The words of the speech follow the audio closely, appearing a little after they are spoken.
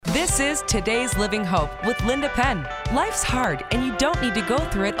This is Today's Living Hope with Linda Penn. Life's hard and you don't need to go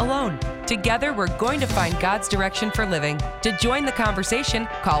through it alone. Together, we're going to find God's direction for living. To join the conversation,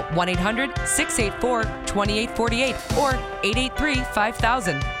 call 1-800-684-2848 or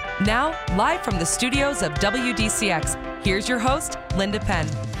 883-5000. Now, live from the studios of WDCX, here's your host, Linda Penn.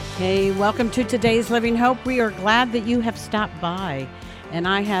 Hey, welcome to Today's Living Hope. We are glad that you have stopped by. And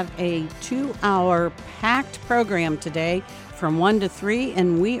I have a 2-hour packed program today from 1 to 3,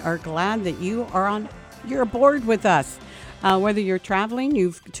 and we are glad that you're aboard with us. Whether you're traveling,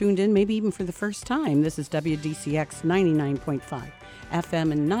 you've tuned in maybe even for the first time. This is WDCX 99.5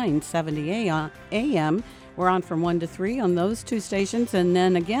 FM and 970 AM. We're on from 1 to 3 on those two stations, and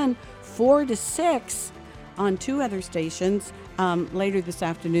then again 4 to 6 on two other stations later this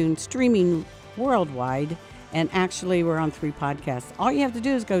afternoon, streaming worldwide. And actually, we're on 3 podcasts. All you have to do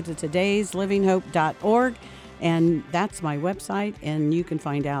is go to todayslivinghope.org, and that's my website, and you can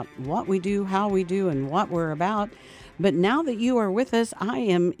find out what we do, how we do, and what we're about. But now that you are with us, I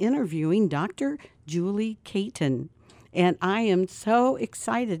am interviewing Dr. Julie Caton, and I am so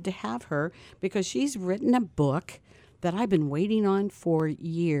excited to have her because she's written a book that I've been waiting on for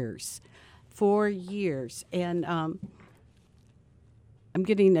years. And I'm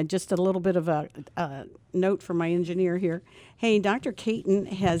getting just a little bit of a note from my engineer here. Hey, Dr. Caton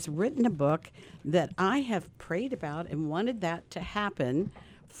has written a book that I have prayed about and wanted that to happen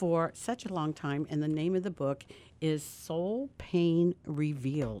for such a long time, and the name of the book is Soul Pain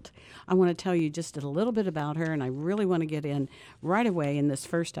Revealed. I want to tell you just a little bit about her, and I really want to get in right away in this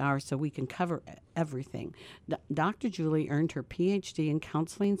first hour so we can cover everything. Dr. Julie earned her PhD in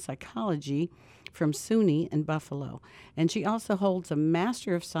counseling psychology from SUNY in Buffalo, and she also holds a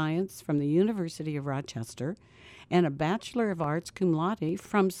Master of Science from the University of Rochester and a Bachelor of Arts cum laude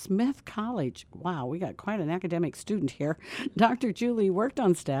from Smith College. Wow, we got quite an academic student here. Dr. Julie worked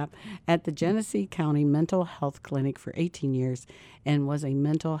on staff at the Genesee County Mental Health Clinic for 18 years and was a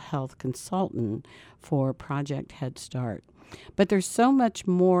mental health consultant for Project Head Start. But there's so much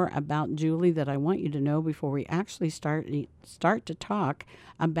more about Julie that I want you to know before we actually start to talk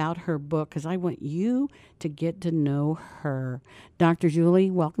about her book, because I want you to get to know her. Dr.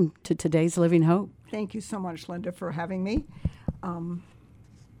 Julie, welcome to Today's Living Hope. Thank you so much, Linda, for having me. I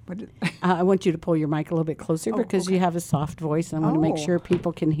want you to pull your mic a little bit closer because okay. You have a soft voice, and I want to make sure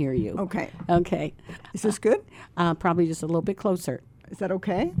people can hear you. Okay. Is this good? Probably just a little bit closer. Is that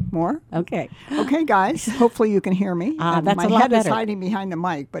okay? More? Okay. Okay, guys. Hopefully you can hear me. That's my a lot head better. is hiding behind the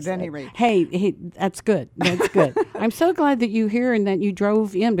mic, but at any rate. Hey, that's good. That's good. I'm so glad that you're here and that you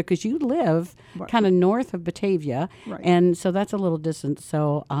drove in because you live kind of north of Batavia, right. And so that's a little distance.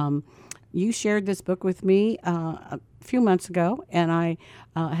 So you shared this book with me a few months ago, and I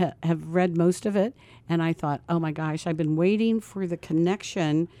have read most of it, and I thought, oh my gosh, I've been waiting for the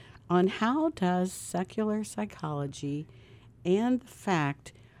connection on how does secular psychology and the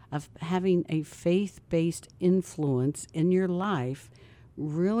fact of having a faith-based influence in your life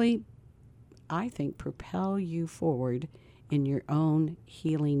really, I think, propel you forward in your own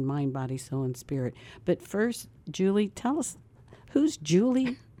healing mind, body, soul, and spirit. But first, Julie, tell us, who's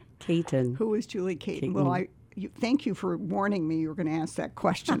Julie Caton? Who is Julie Caton? Well, thank you for warning me you were going to ask that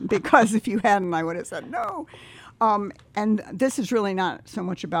question, because if you hadn't, I would have said no. And this is really not so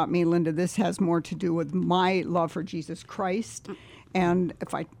much about me, Linda. This has more to do with my love for Jesus Christ. And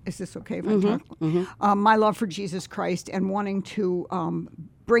is this okay if I talk? Mm-hmm. My love for Jesus Christ and wanting to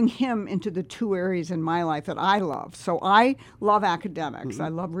bring him into the two areas in my life that I love. So I love academics. Mm-hmm. I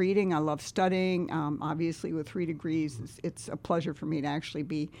love reading. I love studying. Obviously, with 3 degrees, it's a pleasure for me to actually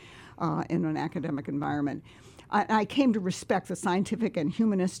be in an academic environment. I came to respect the scientific and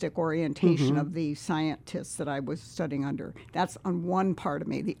humanistic orientation of the scientists that I was studying under. That's on one part of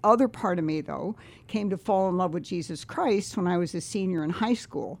me. The other part of me, though, came to fall in love with Jesus Christ when I was a senior in high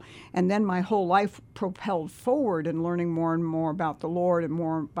school. And then my whole life propelled forward in learning more and more about the Lord and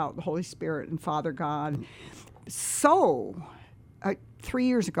more about the Holy Spirit and Father God. So 3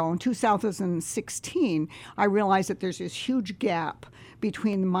 years ago, in 2016, I realized that there's this huge gap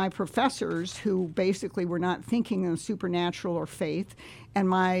between my professors, who basically were not thinking in supernatural or faith, and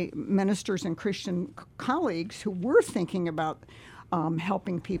my ministers and Christian colleagues who were thinking about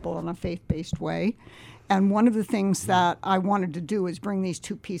helping people in a faith-based way. And one of the things that I wanted to do is bring these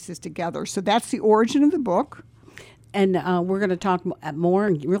two pieces together. So that's the origin of the book. And we're going to talk more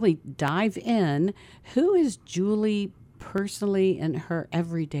and really dive in. Who is Julie personally in her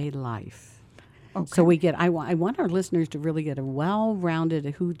everyday life? Okay. So I want our listeners to really get a well-rounded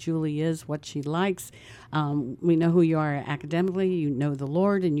who Julie is, what she likes. We know who you are academically. You know the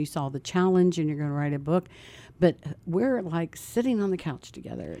Lord, and you saw the challenge, and you're going to write a book. but we're like sitting on the couch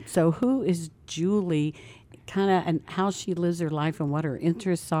together. So who is Julie, and how she lives her life and what her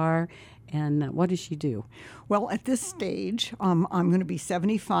interests are, and what does she do? Well, at this stage, I'm going to be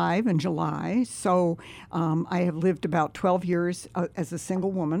 75 in July. So I have lived about 12 years as a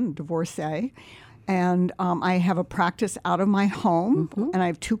single woman, divorcee. And I have a practice out of my home, and I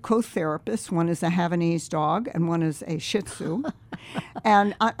have 2 co-therapists. One is a Havanese dog, and one is a Shih Tzu.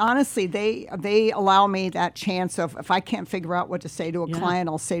 And honestly, they allow me that chance of, if I can't figure out what to say to a client,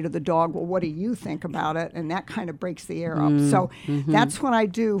 I'll say to the dog, well, what do you think about it? And that kind of breaks the air up. So that's what I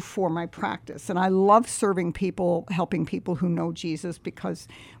do for my practice. And I love serving people, helping people who know Jesus, because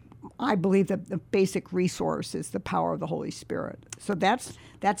I believe that the basic resource is the power of the Holy Spirit. So that's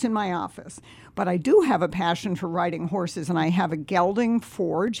in my office. But I do have a passion for riding horses, and I have a gelding,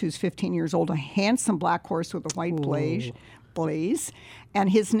 Forge, who's 15 years old, a handsome black horse with a white blaze. And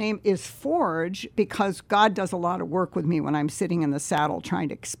his name is Forge because God does a lot of work with me when I'm sitting in the saddle trying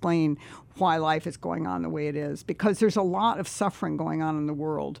to explain why life is going on the way it is, because there's a lot of suffering going on in the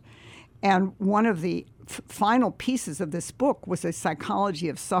world. And one of the final pieces of this book was a psychology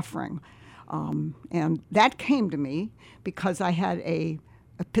of suffering. And that came to me because I had a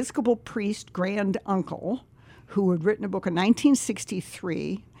Episcopal priest grand uncle who had written a book in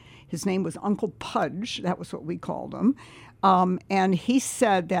 1963. His name was Uncle Pudge. That was what we called him. And he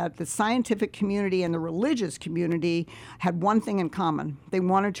said that the scientific community and the religious community had one thing in common. They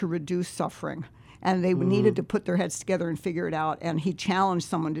wanted to reduce suffering. And they needed to put their heads together and figure it out. And he challenged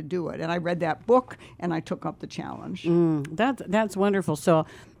someone to do it. And I read that book, and I took up the challenge. That's wonderful. So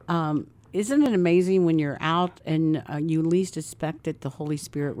isn't it amazing when you're out and you least expect it, the Holy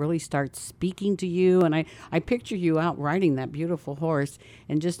Spirit really starts speaking to you? And I picture you out riding that beautiful horse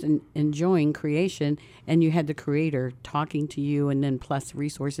and just enjoying creation. And you had the Creator talking to you, and then plus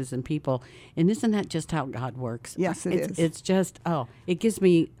resources and people. And isn't that just how God works? Yes, it is. It's just, it gives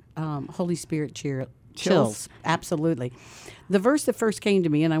me Holy Spirit chills. Absolutely. The verse that first came to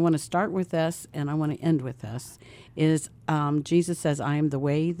me, and I want to start with this and I want to end with this, is Jesus says, I am the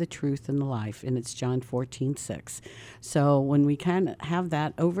way, the truth, and the life. And it's John 14:6. So when we kind of have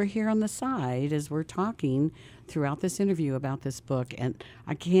that over here on the side as we're talking throughout this interview about this book, and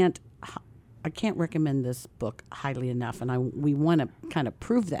I can't recommend this book highly enough, and we want to kind of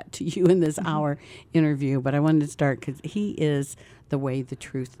prove that to you in this hour interview, but I wanted to start because he is the way, the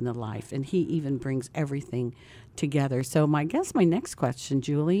truth, and the life, and he even brings everything together. So my next question,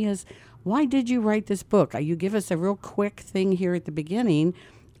 Julie, is why did you write this book? You give us a real quick thing here at the beginning,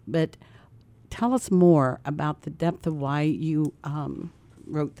 but tell us more about the depth of why you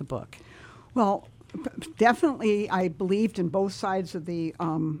wrote the book. Well, definitely I believed in both sides of the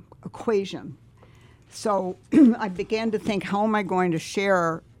equation. So I began to think, how am I going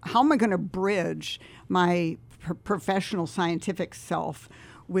to bridge my professional scientific self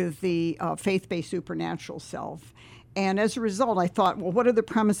with the faith-based supernatural self? And as a result, I thought, well, what are the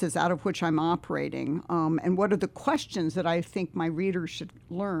premises out of which I'm operating? And what are the questions that I think my readers should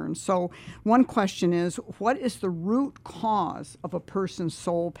learn? So one question is, what is the root cause of a person's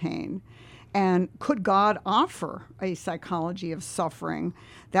soul pain? And could God offer a psychology of suffering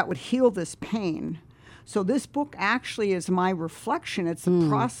that would heal this pain? So this book actually is my reflection. It's the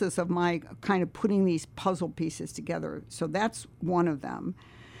process of my kind of putting these puzzle pieces together. So that's one of them.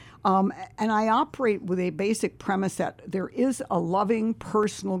 And I operate with a basic premise that there is a loving,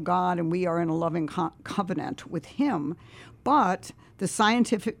 personal God, and we are in a loving covenant with Him. But the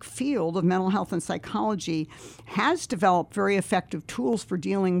scientific field of mental health and psychology has developed very effective tools for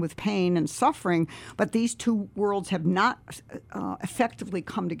dealing with pain and suffering, but these two worlds have not effectively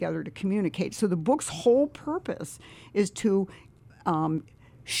come together to communicate. So the book's whole purpose is to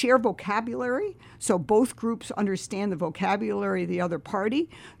share vocabulary, so both groups understand the vocabulary of the other party,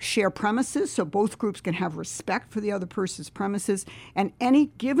 share premises, so both groups can have respect for the other person's premises, and any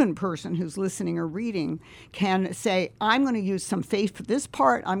given person who's listening or reading can say, I'm going to use some faith for this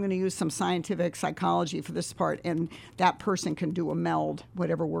part, I'm going to use some scientific psychology for this part, and that person can do a meld,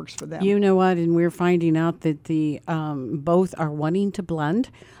 whatever works for them. You know what, and we're finding out that the both are wanting to blend.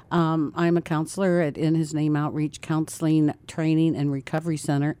 I'm a counselor at In His Name Outreach Counseling, Training, and Recovery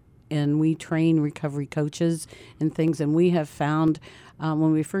Center, and we train recovery coaches and things. And we have found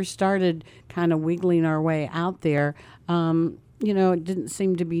when we first started kind of wiggling our way out there, it didn't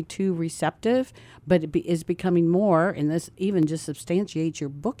seem to be too receptive, but it is becoming more, and this even just substantiates your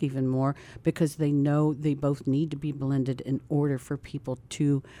book even more, because they know they both need to be blended in order for people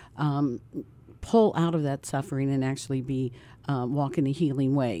to pull out of that suffering and actually be walk in a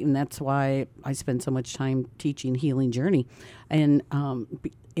healing way. And that's why I spend so much time teaching Healing Journey. And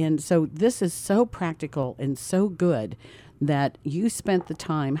And so this is so practical and so good that you spent the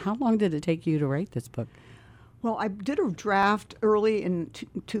time. How long did it take you to write this book? Well, I did a draft early in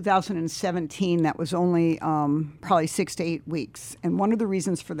 2017 that was only probably 6 to 8 weeks. And one of the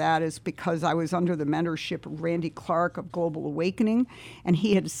reasons for that is because I was under the mentorship of Randy Clark of Global Awakening, and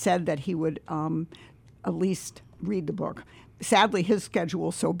he had said that he would at least read the book. Sadly, his schedule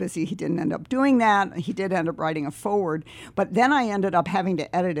was so busy, he didn't end up doing that. He did end up writing a foreword. But then I ended up having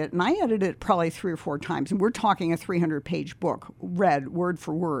to edit it, and I edited it probably 3 or 4 times. And we're talking a 300-page book, read word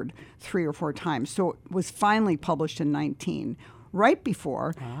for word 3 or 4 times. So it was finally published in 19, right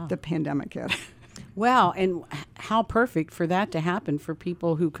before the pandemic hit. Wow, and how perfect for that to happen for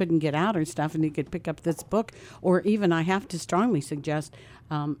people who couldn't get out or stuff, and you could pick up this book, or even I have to strongly suggest,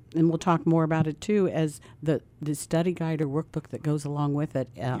 and we'll talk more about it too, as the study guide or workbook that goes along with it.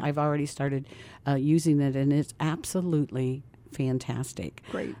 I've already started using it, and it's absolutely fantastic.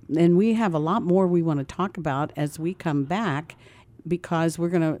 Great. And we have a lot more we want to talk about as we come back, because we're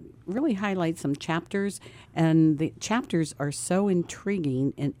going to really highlight some chapters, and the chapters are so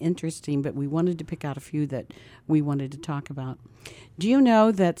intriguing and interesting, but we wanted to pick out a few that we wanted to talk about. Do you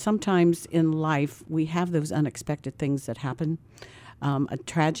know that sometimes in life we have those unexpected things that happen? A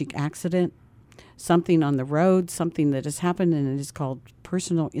tragic accident, something on the road, something that has happened, and it is called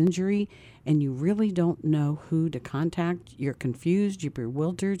personal injury, and you really don't know who to contact. You're confused, you're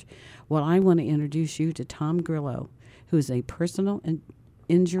bewildered. Well, I want to introduce you to Tom Grillo, who is a personal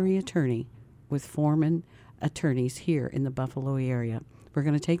injury attorney with Foreman Attorneys here in the Buffalo area. We're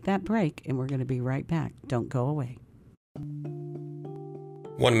going to take that break, and we're going to be right back. Don't go away.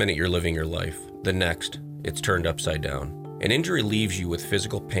 1 minute you're living your life. The next, it's turned upside down. An injury leaves you with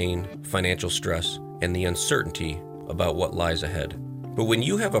physical pain, financial stress, and the uncertainty about what lies ahead. But when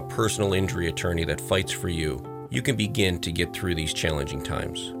you have a personal injury attorney that fights for you, you can begin to get through these challenging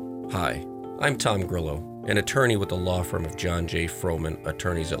times. Hi, I'm Tom Grillo, an attorney with the law firm of John J. Froman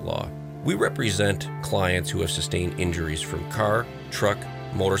Attorneys at Law. We represent clients who have sustained injuries from car, truck,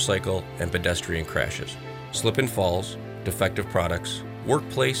 motorcycle, and pedestrian crashes, slip and falls, defective products,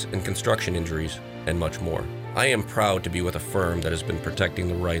 workplace and construction injuries, and much more. I am proud to be with a firm that has been protecting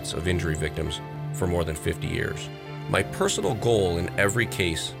the rights of injury victims for more than 50 years. My personal goal in every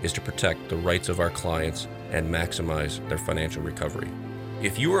case is to protect the rights of our clients and maximize their financial recovery.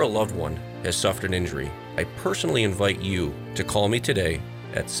 If you or a loved one has suffered an injury, I personally invite you to call me today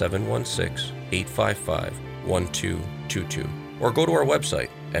at 716-855-1222 or go to our website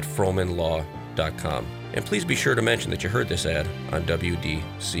at fromanlaw.com. And please be sure to mention that you heard this ad on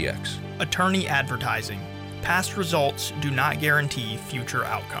WDCX. Attorney advertising. Past results do not guarantee future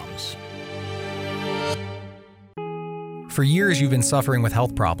outcomes. For years, you've been suffering with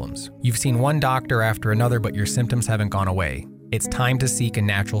health problems. You've seen one doctor after another, but your symptoms haven't gone away. It's time to seek a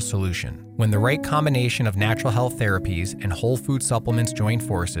natural solution. When the right combination of natural health therapies and whole food supplements join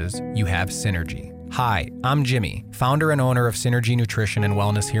forces, you have Synergy. Hi, I'm Jimmy, founder and owner of Synergy Nutrition and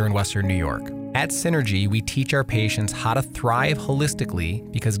Wellness here in Western New York. At Synergy, we teach our patients how to thrive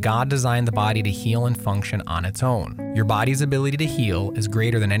holistically because God designed the body to heal and function on its own. Your body's ability to heal is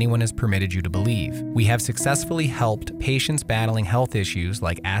greater than anyone has permitted you to believe. We have successfully helped patients battling health issues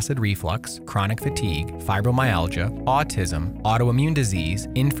like acid reflux, chronic fatigue, fibromyalgia, autism, autoimmune disease,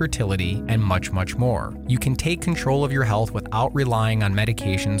 infertility, and much, much more. You can take control of your health without relying on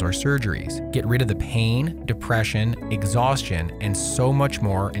medications or surgeries. Get rid of the pain, depression, exhaustion, and so much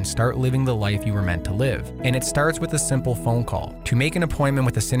more, and start living the life you were meant to live. And it starts with a simple phone call. To make an appointment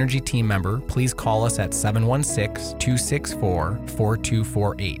with a Synergy team member, please call us at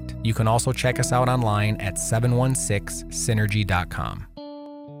 716-264-4248. You can also check us out online at 716synergy.com.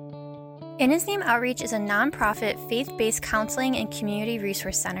 In His Name Outreach is a nonprofit, faith-based counseling and community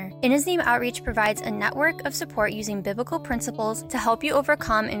resource center. In His Name Outreach provides a network of support using biblical principles to help you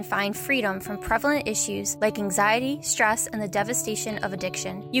overcome and find freedom from prevalent issues like anxiety, stress, and the devastation of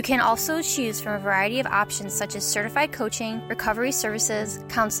addiction. You can also choose from a variety of options such as certified coaching, recovery services,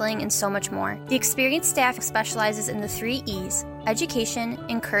 counseling, and so much more. The experienced staff specializes in the 3 E's: education,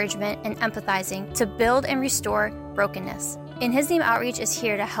 encouragement, and empathizing to build and restore brokenness. In His Name Outreach is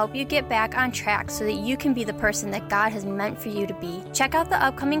here to help you get back on track so that you can be the person that God has meant for you to be. Check out the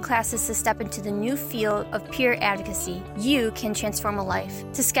upcoming classes to step into the new field of peer advocacy. You can transform a life.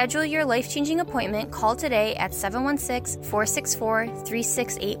 To schedule your life-changing appointment, call today at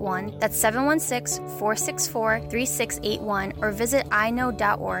 716-464-3681. That's 716-464-3681, or visit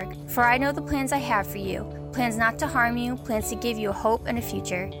iknow.org. For I know the plans I have for you. Plans not to harm you, plans to give you a hope and a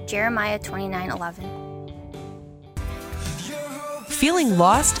future. Jeremiah 29:11. Feeling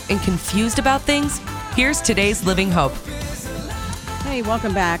lost and confused about things? Here's today's Living Hope. Hey,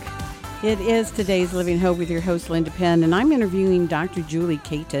 welcome back. It is Today's Living Hope with your host, Linda Penn, and I'm interviewing Dr. Julie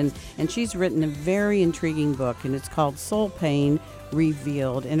Caton, and she's written a very intriguing book, and it's called Soul Pain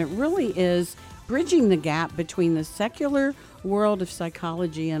Revealed, and it really is bridging the gap between the secular world of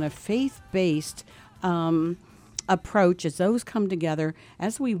psychology and a faith-based approach. As those come together,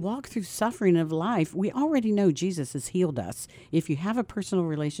 as we walk through suffering of life, we already know Jesus has healed us. If you have a personal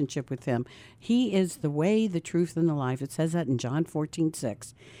relationship with him, he is the way, the truth, and the life. It says that in John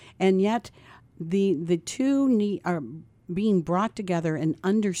 14:6. And yet the two are being brought together and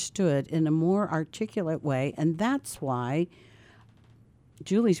understood in a more articulate way, and that's why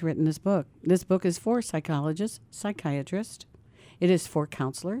Julie's written this book. This book is for psychologists, psychiatrists. It is for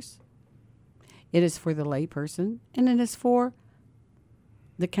counselors. It is for the layperson, and it is for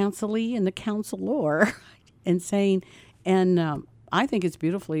the counselee and the counselor. I think it's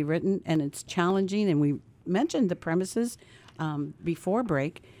beautifully written, and it's challenging, and we mentioned the premises before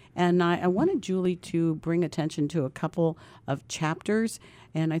break, and I wanted Julie to bring attention to a couple of chapters,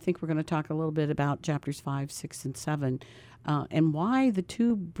 and I think we're going to talk a little bit about chapters 5, 6, and 7, and why the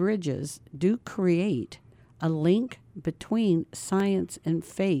two bridges do create a link between science and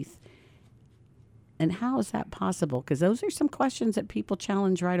faith. And how is that possible? Because those are some questions that people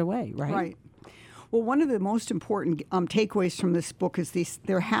challenge right away, right? Right. Well, one of the most important takeaways from this book is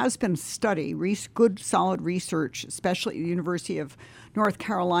there has been study, good, solid research, especially at the University of North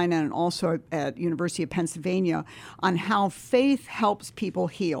Carolina and also at University of Pennsylvania, on how faith helps people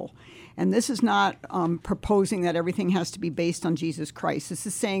heal. And this is not proposing that everything has to be based on Jesus Christ. This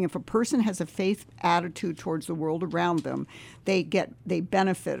is saying if a person has a faith attitude towards the world around them, they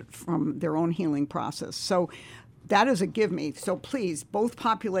benefit from their own healing process. So that is a give me. So please, both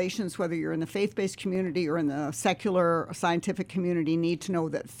populations, whether you're in the faith-based community or in the secular scientific community, need to know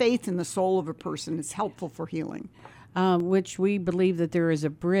that faith in the soul of a person is helpful for healing. Which we believe that there is a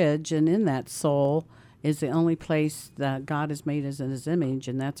bridge, and in that soul is the only place that God has made us in his image,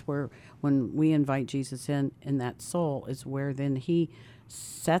 and that's where, when we invite Jesus in that soul, is where then he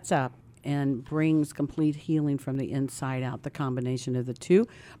sets up and brings complete healing from the inside out, the combination of the two.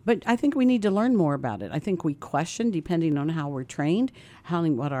 But I think we need to learn more about it. I think we question, depending on how we're trained,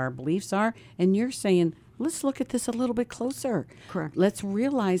 what our beliefs are, and you're saying, let's look at this a little bit closer. Correct. Let's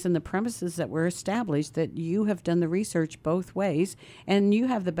realize in the premises that were established that you have done the research both ways, and you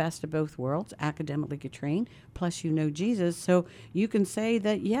have the best of both worlds, academically trained, plus you know Jesus. So you can say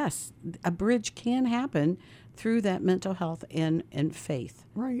that, yes, a bridge can happen through that mental health and faith.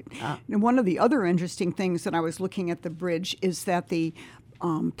 Right. And one of the other interesting things that I was looking at the bridge is that the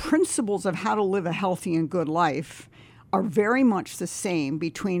principles of how to live a healthy and good life are very much the same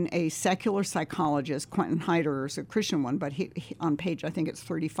between a secular psychologist, Quentin Heider is a Christian one, but he on page, I think it's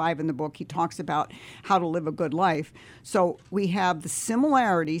 35 in the book, he talks about how to live a good life. So we have the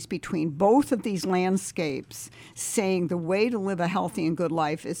similarities between both of these landscapes saying the way to live a healthy and good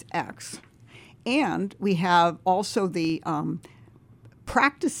life is X. And we have also the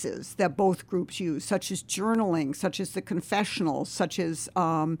practices that both groups use, such as journaling, such as the confessional, such as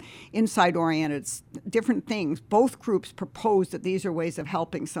inside-oriented, different things. Both groups propose that these are ways of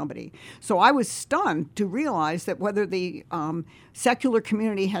helping somebody. So I was stunned to realize that whether the secular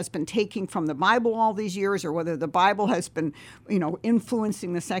community has been taking from the Bible all these years or whether the Bible has been,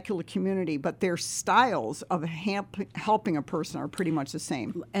 influencing the secular community, but their styles of helping a person are pretty much the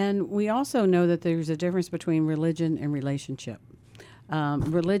same. And we also know that there's a difference between religion and relationship.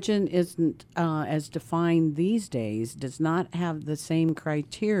 Religion isn't, as defined these days, does not have the same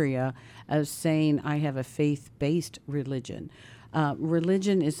criteria as saying I have a faith-based religion.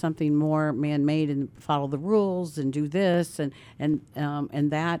 Religion is something more man-made and follow the rules and do this and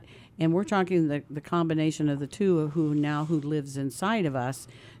that. And we're talking the combination of the two who lives inside of us,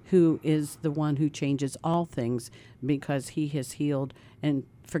 who is the one who changes all things because he has healed and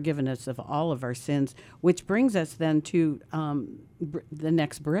forgiven us of all of our sins, which brings us then to the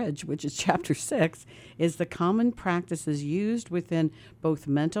next bridge, which is chapter 6, is the common practices used within both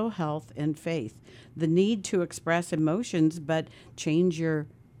mental health and faith. The need to express emotions, but change your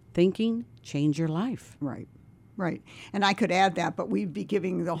thinking, change your life. Right. Right. And I could add that, but we'd be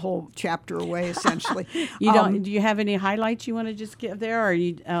giving the whole chapter away, essentially. Do you have any highlights you want to just give there,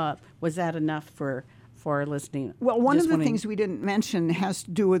 or was that enough for listening? Well, one of the things we didn't mention has to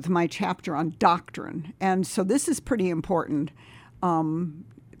do with my chapter on doctrine. And so this is pretty important. We'll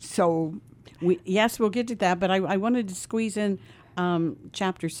get to that, but I wanted to squeeze in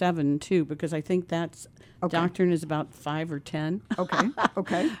chapter 7, too, because I think that's okay. Doctrine is about 5 or 10.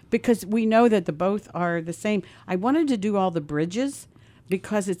 Okay. Because we know that the both are the same. I wanted to do all the bridges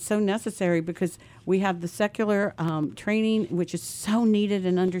because it's so necessary, because we have the secular training, which is so needed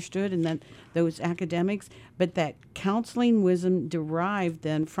and understood, and then those academics, but that counseling wisdom derived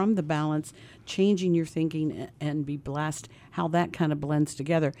then from the balance, changing your thinking and be blessed, how that kind of blends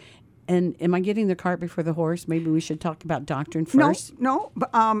together. And am I getting the cart before the horse? Maybe we should talk about doctrine first. No. But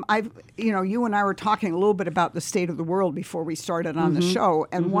you and I were talking a little bit about the state of the world before we started on the show,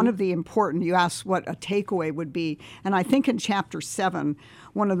 and one of the important, you asked what a takeaway would be, and I think in chapter 7,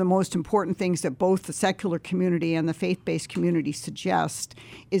 one of the most important things that both the secular community and the faith-based community suggest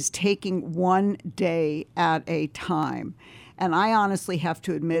is taking one day at a time. And I honestly have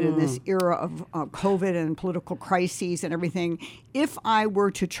to admit, in this era of COVID and political crises and everything, if I were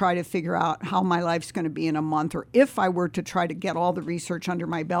to try to figure out how my life's going to be in a month, or if I were to try to get all the research under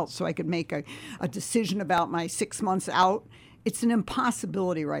my belt so I could make a decision about my 6 months out, it's an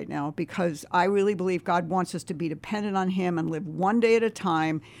impossibility right now, because I really believe God wants us to be dependent on Him and live one day at a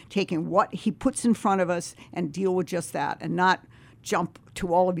time, taking what He puts in front of us and deal with just that, and not jump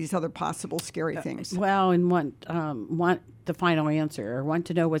to all of these other possible scary things. Well, and want the final answer, or want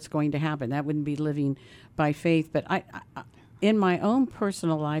to know what's going to happen. That wouldn't be living by faith. But I in my own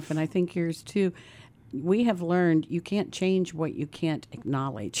personal life, and I think yours too, we have learned you can't change what you can't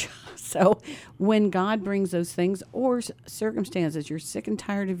acknowledge. So when God brings those things or circumstances, you're sick and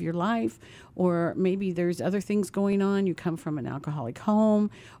tired of your life, or maybe there's other things going on, you come from an alcoholic home,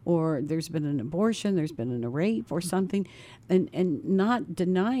 or there's been an abortion, there's been a rape or something, and not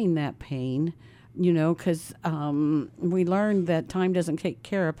denying that pain, because we learned that time doesn't take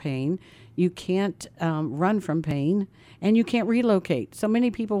care of pain. You can't run from pain, and you can't relocate. So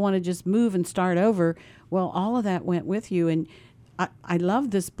many people want to just move and start over. Well, all of that went with you, and I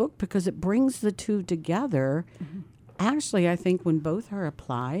love this book because it brings the two together. Mm-hmm. Actually, I think when both are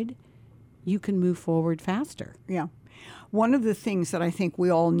applied, you can move forward faster. Yeah. One of the things that I think we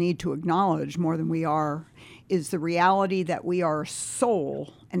all need to acknowledge more than we are is the reality that we are a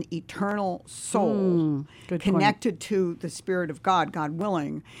soul, an eternal soul, connected to the Spirit of God, God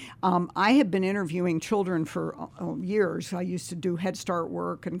willing. I have been interviewing children for years. I used to do Head Start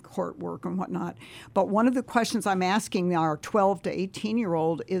work and court work and whatnot. But one of the questions I'm asking our 12 to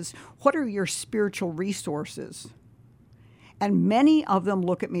 18-year-old is, what are your spiritual resources? And many of them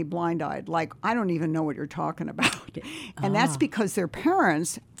look at me blind-eyed, like, I don't even know what you're talking about. And that's because their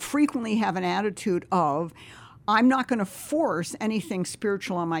parents frequently have an attitude of, I'm not going to force anything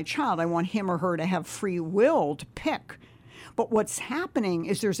spiritual on my child. I want him or her to have free will to pick. But what's happening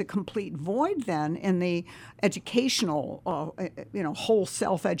is there's a complete void then in the educational, whole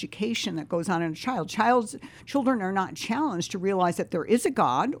self-education that goes on in a child. Children are not challenged to realize that there is a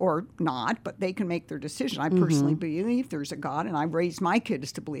God, or not, but they can make their decision. I personally believe there's a God, and I've raised my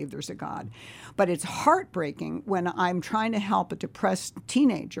kids to believe there's a God. But it's heartbreaking when I'm trying to help a depressed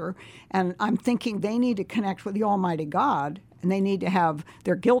teenager, and I'm thinking they need to connect with the Almighty God, and they need to have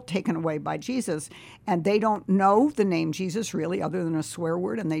their guilt taken away by Jesus. And they don't know the name Jesus, really, other than a swear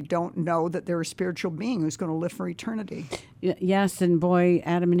word, and they don't know that they're a spiritual being who's going to live for eternity. Yes, and boy,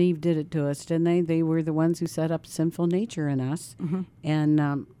 Adam and Eve did it to us, didn't they? They were the ones who set up sinful nature in us. Mm-hmm.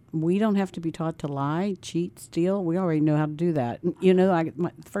 And we don't have to be taught to lie, cheat, steal. We already know how to do that.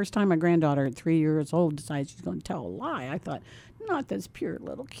 The first time my granddaughter at 3 years old decided she's going to tell a lie, I thought, not this pure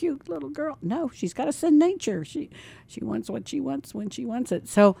little cute little girl. No, she's got a sin nature. She wants what she wants when she wants it.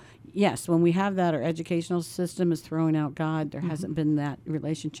 So yes, when we have that, our educational system is throwing out God. There hasn't been that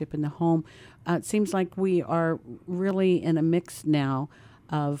relationship in the home. It seems like we are really in a mix now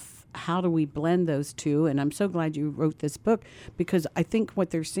of how do we blend those two. And I'm so glad you wrote this book, because I think what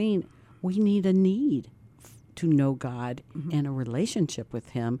they're seeing, we need to know God and a relationship with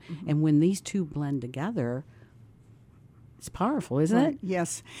Him. And when these two blend together, it's powerful, isn't it?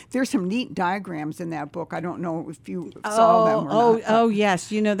 Yes. There's some neat diagrams in that book. I don't know if you saw them or not. Oh, yes.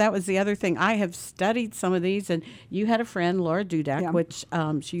 That was the other thing. I have studied some of these, and you had a friend, Laura Dudak, which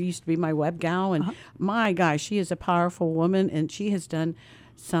she used to be my web gal, and my gosh, she is a powerful woman, and she has done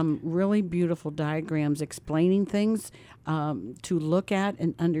some really beautiful diagrams explaining things to look at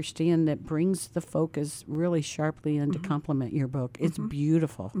and understand, that brings the focus really sharply in to complement your book. It's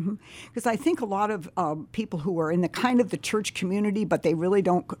beautiful. Because I think a lot of people who are in the kind of the church community, but they really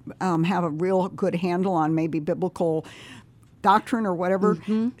don't have a real good handle on maybe biblical doctrine or whatever,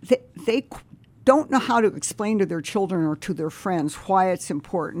 they don't know how to explain to their children or to their friends why it's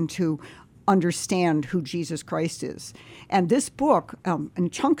important to understand who Jesus Christ is. And this book,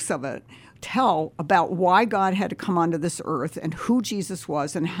 and chunks of it, tell about why God had to come onto this earth and who Jesus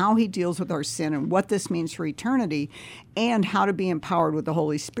was and how he deals with our sin and what this means for eternity and how to be empowered with the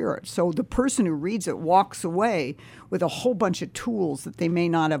Holy Spirit. So the person who reads it walks away with a whole bunch of tools that they may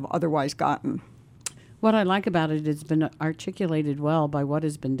not have otherwise gotten. What I like about it, it's been articulated well by what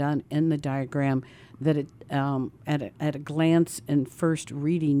has been done in the diagram, that it, at a glance and first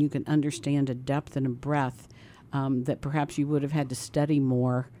reading, you can understand a depth and a breadth that perhaps you would have had to study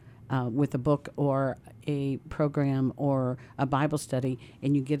more with a book or a program or a Bible study,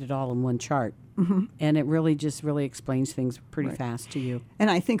 and you get it all in one chart. Mm-hmm. And it really explains things pretty fast to you. And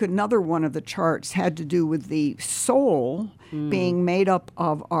I think another one of the charts had to do with the soul being made up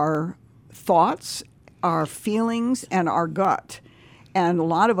of our thoughts, our feelings, and our gut. And a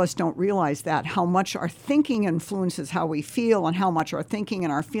lot of us don't realize that, how much our thinking influences how we feel and how much our thinking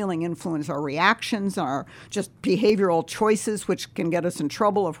and our feeling influence our reactions, our just behavioral choices, which can get us in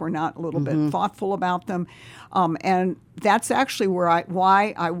trouble if we're not a little bit thoughtful about them. And that's actually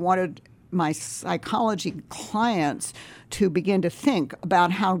why I wanted my psychology clients to begin to think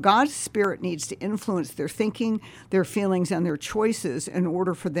about how God's Spirit needs to influence their thinking, their feelings, and their choices in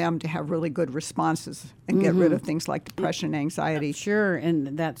order for them to have really good responses and get rid of things like depression and anxiety. Sure,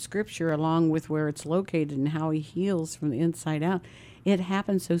 and that scripture, along with where it's located and how he heals from the inside out, it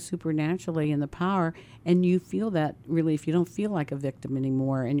happens so supernaturally in the power, and you feel that relief. You don't feel like a victim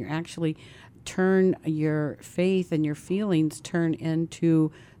anymore, and you actually turn your faith and your feelings turn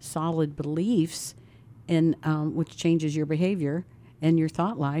into solid beliefs, and which changes your behavior and your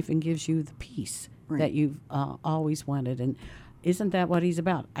thought life and gives you the peace that you've always wanted. And isn't that what he's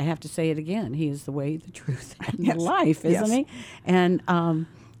about? I have to say it again. He is the way, the truth, and the life, isn't he? And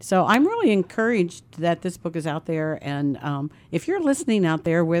so I'm really encouraged that this book is out there. And if you're listening out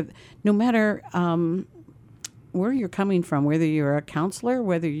there, with no matter where you're coming from, whether you're a counselor,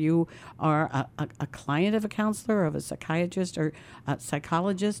 whether you are a client of a counselor, of a psychiatrist or a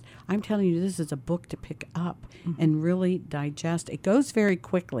psychologist, I'm telling you, this is a book to pick up and really digest. It goes very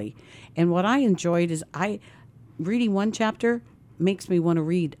quickly. And what I enjoyed is reading one chapter makes me want to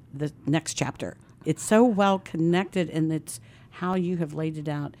read the next chapter. It's so well connected, and it's how you have laid it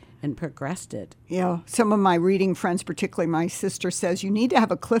out and progressed it. Yeah, some of my reading friends, particularly my sister, says you need to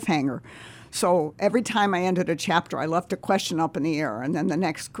have a cliffhanger. So every time I ended a chapter, I left a question up in the air, and then the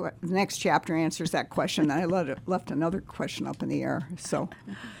next chapter answers that question, and I left another question up in the air. So,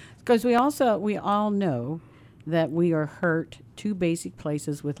 because we all know that we are hurt two basic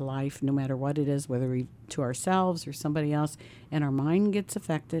places with life, no matter what it is, whether we to ourselves or somebody else, and our mind gets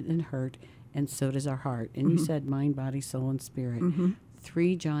affected and hurt, and so does our heart. And you said mind, body, soul, and spirit.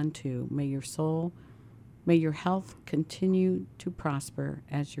 3 John 2, may your health continue to prosper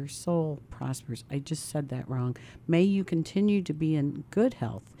as your soul prospers. I just said that wrong. May you continue to be in good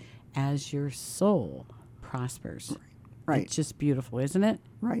health as your soul prospers. Right. It's just beautiful, isn't it?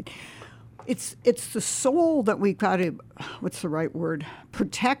 Right. It's the soul that we've got to, what's the right word,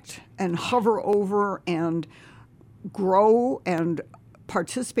 protect and hover over and grow and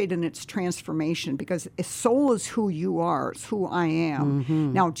participate in its transformation, because a soul is who you are. It's who I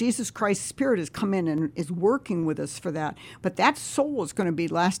am. Now, Jesus Christ's Spirit has come in and is working with us for that, but that soul is going to be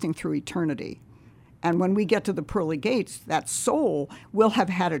lasting through eternity. And when we get to the pearly gates, that soul will have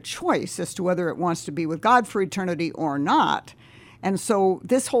had a choice as to whether it wants to be with God for eternity or not. And so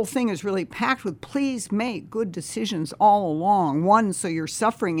this whole thing is really packed with, please make good decisions all along. 1, so your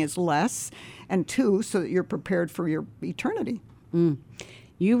suffering is less, and 2, so that you're prepared for your eternity.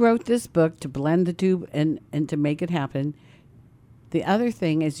 You wrote this book to blend the two and to make it happen. The other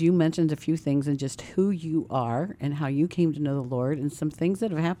thing is, you mentioned a few things and just who you are and how you came to know the Lord and some things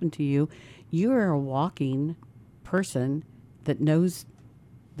that have happened to you. You are a walking person that knows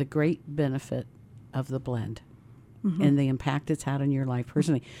the great benefit of the blend and the impact it's had on your life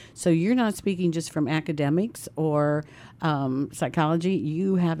personally. So you're not speaking just from academics or psychology.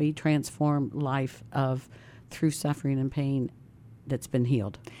 You have a transformed life through suffering and pain that's been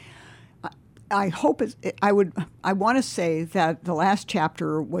healed. I hope I want to say that the last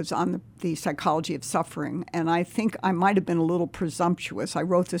chapter was on the psychology of suffering, and I think I might have been a little presumptuous. I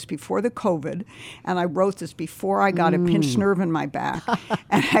wrote this before the COVID, and I wrote this before I got a pinched nerve in my back,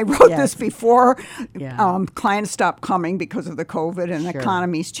 and I wrote this before clients stopped coming because of the COVID and the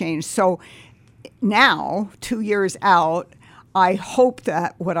economy's changed. So now, 2 years out, I hope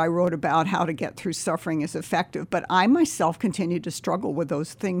that what I wrote about how to get through suffering is effective, but I myself continue to struggle with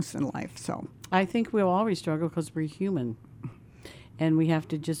those things in life. So I think we'll always struggle because we're human, and we have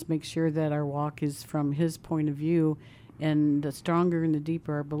to just make sure that our walk is from his point of view, and the stronger and the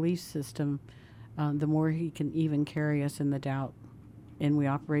deeper our belief system, the more he can even carry us in the doubt, and we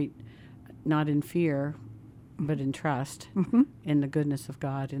operate not in fear, but in trust in the goodness of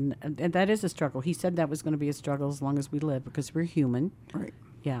God. And that is a struggle. He said that was going to be a struggle as long as we live, because we're human. Right.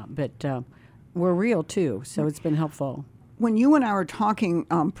 Yeah, but we're real too, so it's been helpful. When you and I were talking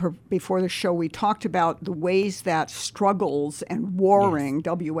before the show, we talked about the ways that struggles and warring,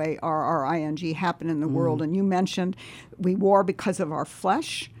 warring, happen in the world. And you mentioned we war because of our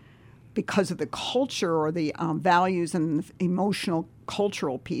flesh, because of the culture or the values and the emotional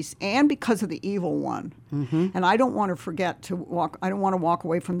cultural piece, and because of the evil one. And I don't want to forget I don't want to walk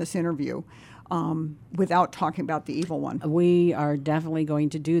away from this interview without talking about the evil one. We are definitely going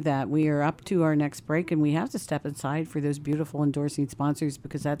to do that. We are up to our next break, and we have to step aside for those beautiful endorsing sponsors,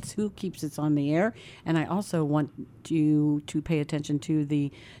 because that's who keeps us on the air. And I also want you to pay attention to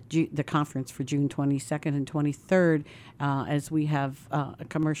the conference for June 22nd and 23rd, as we have a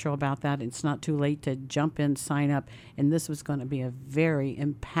commercial about that. It's not too late to jump in, sign up, and this was going to be a very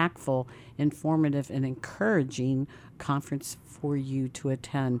impactful, informative, and encouraging conference for you to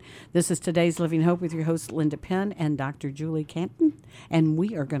attend. This is Today's Living Hope with your host, Linda Penn, and Dr. Julie Canton, and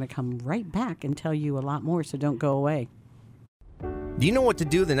we are going to come right back and tell you a lot more, so don't go away. Do you know what to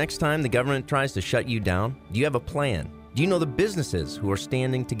do the next time the government tries to shut you down? Do you have a plan? Do you know the businesses who are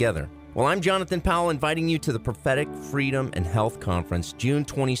standing together? Well, I'm Jonathan Powell, inviting you to the Prophetic Freedom and Health Conference, June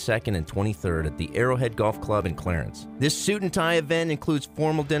 22nd and 23rd at the Arrowhead Golf Club in Clarence. This suit and tie event includes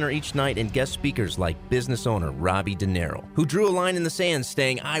formal dinner each night and guest speakers like business owner Robbie De Niro, who drew a line in the sand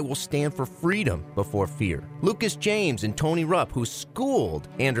saying, "I will stand for freedom before fear." Lucas James and Tony Rupp, who schooled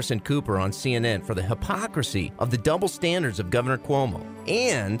Anderson Cooper on CNN for the hypocrisy of the double standards of Governor Cuomo.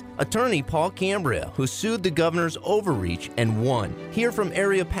 And attorney Paul Cambria, who sued the governor's overreach and won. Hear from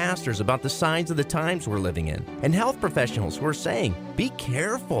area pastors about the signs of the times we're living in, and health professionals who are saying, be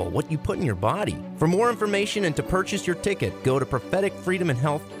careful what you put in your body. For more information and to purchase your ticket, go to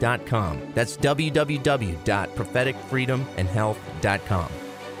propheticfreedomandhealth.com. That's www.propheticfreedomandhealth.com.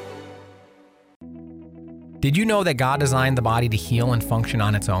 Did you know that God designed the body to heal and function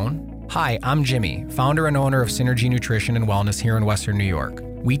on its own? Hi, I'm Jimmy, founder and owner of Synergy Nutrition and Wellness here in Western New York.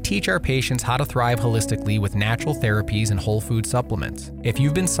 We teach our patients how to thrive holistically with natural therapies and whole food supplements. If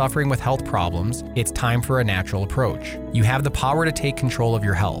you've been suffering with health problems, it's time for a natural approach. You have the power to take control of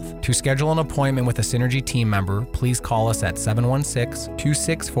your health. To schedule an appointment with a Synergy team member, please call us at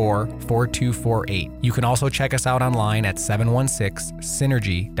 716-264-4248. You can also check us out online at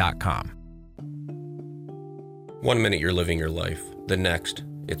 716synergy.com. 1 minute you're living your life, the next,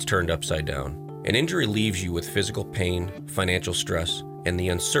 it's turned upside down. An injury leaves you with physical pain, financial stress, and the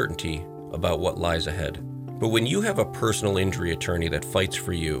uncertainty about what lies ahead. But when you have a personal injury attorney that fights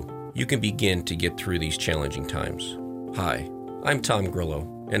for you, you can begin to get through these challenging times. Hi, I'm Tom Grillo,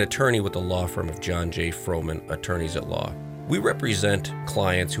 an attorney with the law firm of John J. Froman, Attorneys at Law. We represent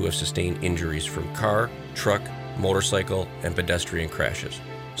clients who have sustained injuries from car, truck, motorcycle, and pedestrian crashes,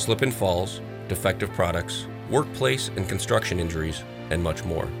 slip and falls, defective products, workplace and construction injuries, and much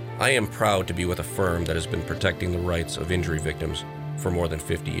more. I am proud to be with a firm that has been protecting the rights of injury victims for more than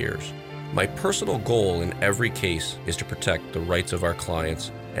 50 years. My personal goal in every case is to protect the rights of our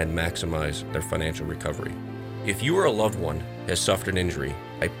clients and maximize their financial recovery. If you or a loved one has suffered an injury,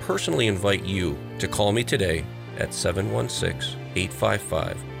 I personally invite you to call me today at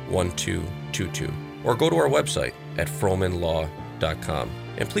 716-855-1222 or go to our website at fromanlaw.com.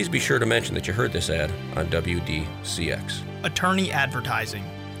 And please be sure to mention that you heard this ad on WDCX. Attorney advertising.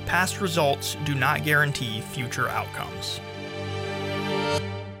 Past results do not guarantee future outcomes.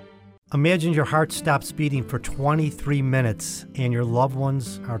 Imagine your heart stops beating for 23 minutes and your loved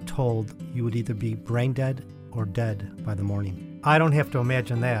ones are told you would either be brain dead or dead by the morning. I don't have to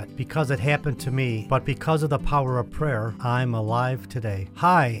imagine that because it happened to me, but because of the power of prayer, I'm alive today.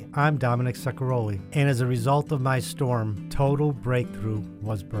 Hi, I'm Dominic Saccaroli, and as a result of my storm, total breakthrough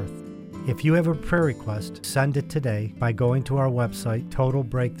was birthed. If you have a prayer request, send it today by going to our website,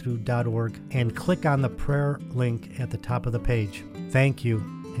 totalbreakthrough.org, and click on the prayer link at the top of the page. Thank you,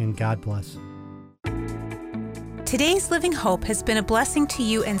 and God bless. Today's Living Hope has been a blessing to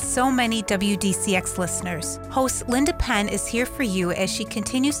you and so many WDCX listeners. Host Linda Penn is here for you as she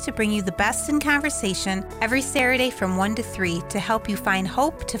continues to bring you the best in conversation every Saturday from 1 to 3 to help you find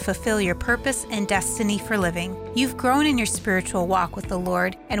hope to fulfill your purpose and destiny for living. You've grown in your spiritual walk with the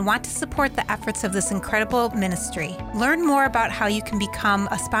Lord and want to support the efforts of this incredible ministry. Learn more about how you can become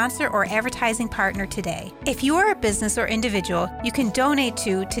a sponsor or advertising partner today. If you are a business or individual, you can donate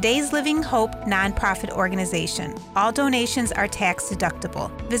to Today's Living Hope nonprofit organization. All donations are tax deductible.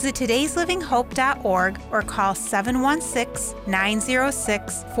 Visit today'slivinghope.org or call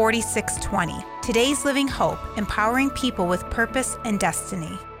 716-906-4620. Today's Living Hope, empowering people with purpose and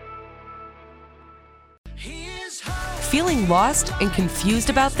destiny. Feeling lost and confused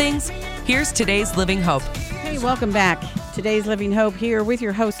about things? Here's today's Living Hope. Hey, welcome back. Today's Living Hope here with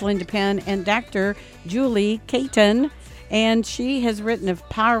your host, Linda Penn, and Dr. Julie Caton. And she has written a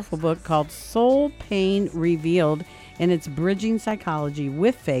powerful book called Soul Pain Revealed, and it's bridging psychology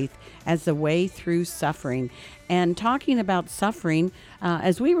with faith as the way through suffering. And talking about suffering,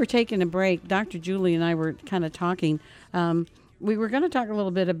 as we were taking a break, Dr. Julie and I were kind of talking. We were going to talk a little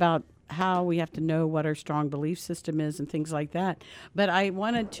bit about how we have to know what our strong belief system is and things like that. But I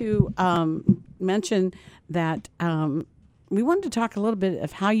wanted to mention that we wanted to talk a little bit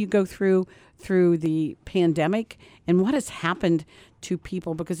of how you go through the pandemic and what has happened to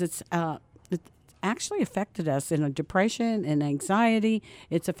people, because it's actually affected us in a depression and anxiety.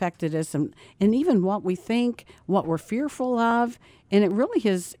 It's affected us and even what we think, what we're fearful of, and it really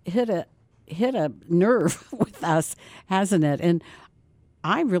has hit a nerve with us, hasn't it? And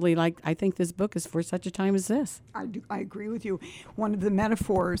I think this book is for such a time as this. I agree with you. One of the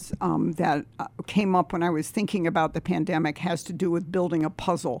metaphors that came up when I was thinking about the pandemic has to do with building a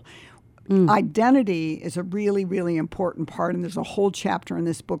puzzle. Identity is a really, really important part, and there's a whole chapter in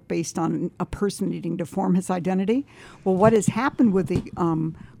this book based on a person needing to form his identity. Well, what has happened with the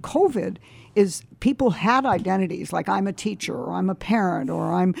COVID is people had identities, like I'm a teacher, or I'm a parent,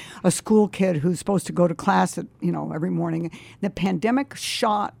 or I'm a school kid who's supposed to go to class at, every morning. The pandemic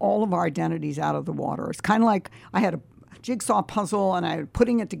shot all of our identities out of the water. It's kind of like I had a jigsaw puzzle and I'm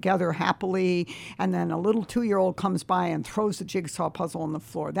putting it together happily, and then a little 2-year-old comes by and throws the jigsaw puzzle on the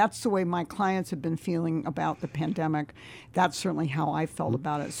floor. That's the way my clients have been feeling about the pandemic. That's certainly how I felt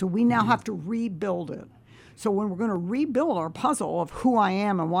about it. So we now have to rebuild it. So when we're going to rebuild our puzzle of who I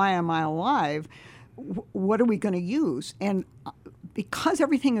am and why am I alive, what are we going to use? And because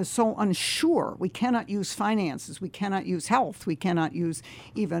everything is so unsure, we cannot use finances, we cannot use health, we cannot use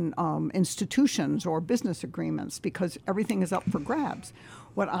even institutions or business agreements, because everything is up for grabs.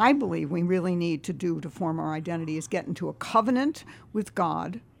 What I believe we really need to do to form our identity is get into a covenant with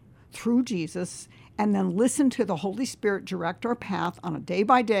God through Jesus, and then listen to the Holy Spirit direct our path on a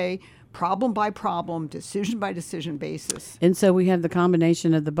day-by-day, problem-by-problem, decision-by-decision basis. And so we have the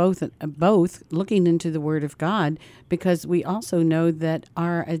combination of the both looking into the Word of God, because we also know that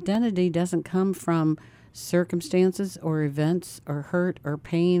our identity doesn't come from circumstances or events or hurt or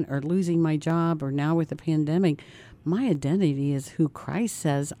pain or losing my job or now with the pandemic. My identity is who Christ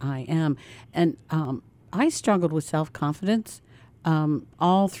says I am. And I struggled with self-confidence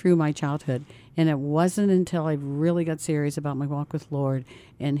all through my childhood. And it wasn't until I really got serious about my walk with Lord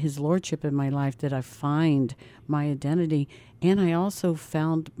and His Lordship in my life that I find my identity. And I also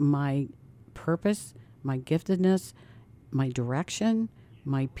found my purpose, my giftedness, my direction,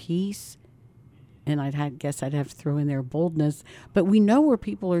 my peace. And guess I'd have to throw in there boldness. But we know where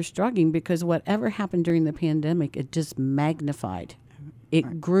people are struggling, because whatever happened during the pandemic, it just magnified.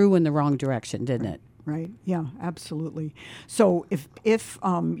 It grew in the wrong direction, didn't it? Right. Yeah, absolutely. So if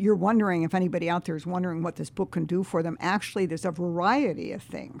you're wondering, if anybody out there is wondering what this book can do for them, actually there's a variety of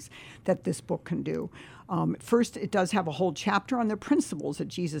things that this book can do. First, it does have a whole chapter on the principles that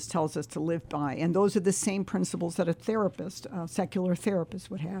Jesus tells us to live by, and those are the same principles that a secular therapist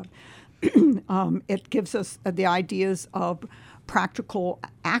would have. It gives us the ideas of practical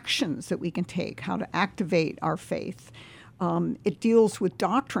actions that we can take, how to activate our faith. It deals with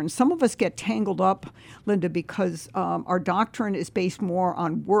doctrine. Some of us get tangled up, Linda, because our doctrine is based more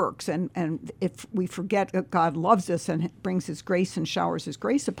on works. And if we forget that God loves us and brings His grace and showers His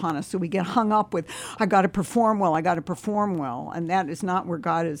grace upon us, so we get hung up with, I got to perform well. And that is not where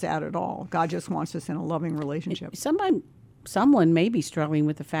God is at all. God just wants us in a loving relationship. Someone may be struggling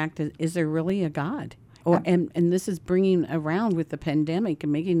with the fact that, is there really a God? And this is bringing around with the pandemic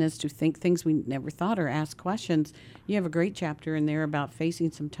and making us to think things we never thought or ask questions. You have a great chapter in there about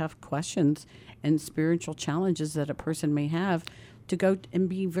facing some tough questions and spiritual challenges that a person may have, to go and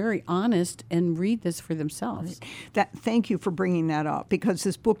be very honest and read this for themselves. Thank you for bringing that up, because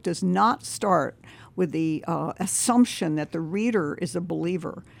this book does not start with the assumption that the reader is a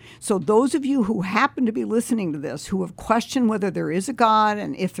believer. So those of you who happen to be listening to this, who have questioned whether there is a God,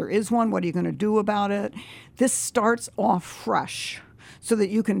 and if there is one, what are you going to do about it? This starts off fresh so that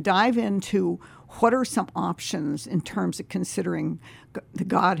you can dive into what are some options in terms of considering the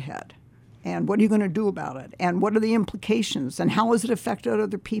Godhead. And what are you going to do about it? And what are the implications? And how has it affected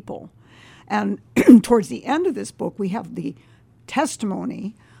other people? And towards the end of this book, we have the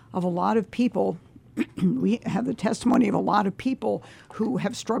testimony of a lot of people. We have the testimony of a lot of people who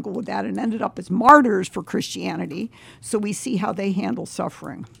have struggled with that and ended up as martyrs for Christianity. So we see how they handle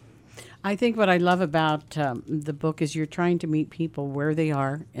suffering. I think what I love about the book is you're trying to meet people where they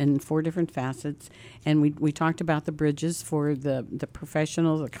are in 4 different facets. And we talked about the bridges for the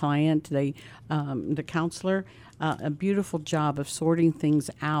professional, the client, the counselor. A beautiful job of sorting things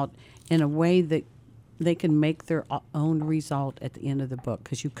out in a way that they can make their own result at the end of the book,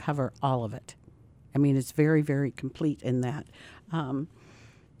 because you cover all of it. I mean, it's very, very complete in that.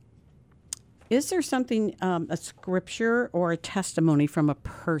 Is there something, a scripture or a testimony from a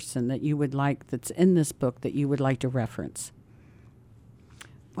person that you would like, that's in this book, that you would like to reference?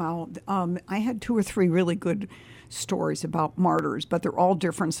 Well, I had 2 or 3 really good stories about martyrs, but they're all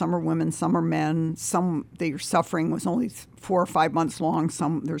different. Some are women, some are men. Some, their suffering was only 4 or 5 months long.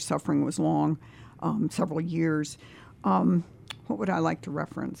 Some, their suffering was long, several years. What would I like to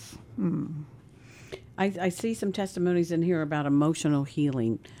reference? I see some testimonies in here about emotional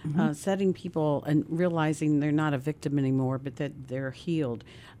healing, setting people and realizing they're not a victim anymore, but that they're healed.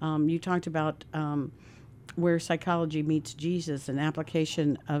 You talked about where psychology meets Jesus, an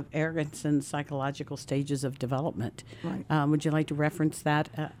application of Erickson's psychological stages of development. Right. Would you like to reference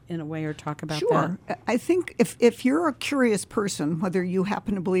that in a way, or talk about Sure. that? I think if you're a curious person, whether you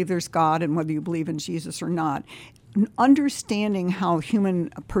happen to believe there's God and whether you believe in Jesus or not, understanding how human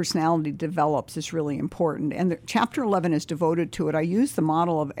personality develops is really important. And chapter 11 is devoted to it. I use the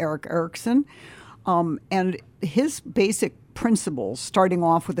model of Erik Erikson, and his basic principles, starting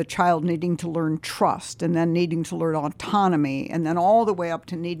off with a child needing to learn trust, and then needing to learn autonomy, and then all the way up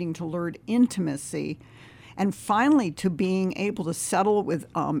to needing to learn intimacy, and finally to being able to settle with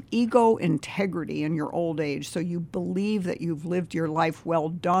ego integrity in your old age, so you believe that you've lived your life well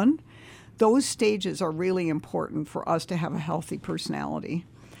done. Those stages are really important for us to have a healthy personality.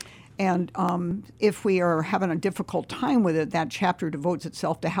 And if we are having a difficult time with it, that chapter devotes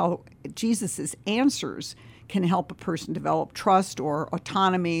itself to how Jesus' answers can help a person develop trust or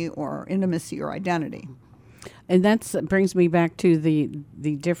autonomy or intimacy or identity. And that brings me back to the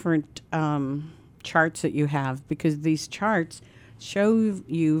different charts that you have, because these charts show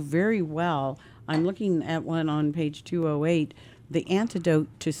you very well. I'm looking at one on page 208, the antidote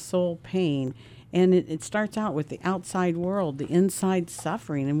to soul pain. And it starts out with the outside world, the inside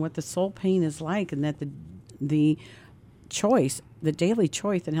suffering, and what the soul pain is like, and that the choice, the daily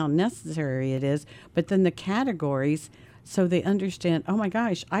choice, and how necessary it is. But then the categories, so they understand, oh my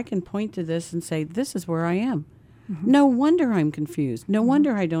gosh, I can point to this and say, this is where I am. Mm-hmm. No wonder I'm confused. No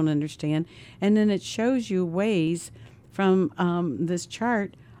wonder I don't understand. And then it shows you ways from this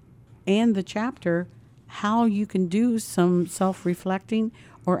chart and the chapter how you can do some self-reflecting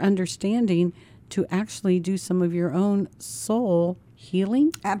or understanding to actually do some of your own soul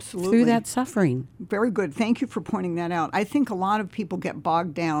healing. Absolutely. Through that suffering. Very good. Thank you for pointing that out. I think a lot of people get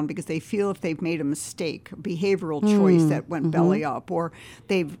bogged down because they feel if they've made a mistake, a behavioral choice that went belly up, or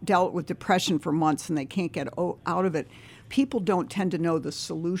they've dealt with depression for months and they can't get out of it. People don't tend to know the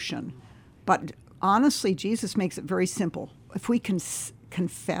solution. But honestly, Jesus makes it very simple. If we can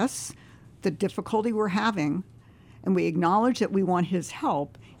confess the difficulty we're having and we acknowledge that we want his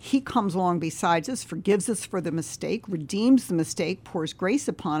help, he comes along beside us, forgives us for the mistake, redeems the mistake, pours grace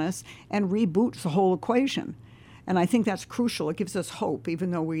upon us, and reboots the whole equation. And I think that's crucial. It gives us hope, even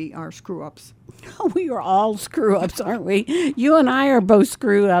though we are screw-ups. We are all screw-ups, aren't we? You and I are both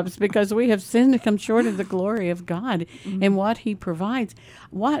screw-ups because we have sinned and come short of the glory of God and what he provides.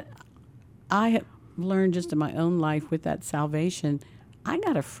 What I have learned just in my own life with that salvation, I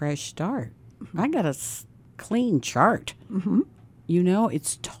got a fresh start. I got a clean chart. You know,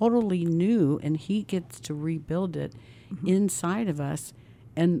 it's totally new, and he gets to rebuild it inside of us.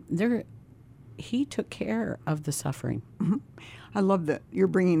 And he took care of the suffering. I love that you're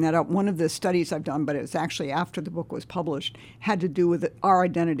bringing that up. One of the studies I've done, but it's actually after the book was published, had to do with our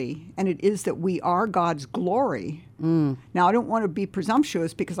identity, and it is that we are God's glory. Now, I don't want to be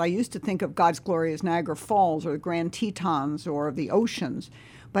presumptuous because I used to think of God's glory as Niagara Falls or the Grand Tetons or the oceans,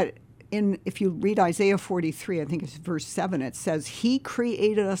 but if you read Isaiah 43, I think it's verse 7, it says, he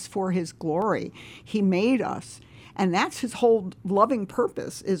created us for his glory. He made us. And that's his whole loving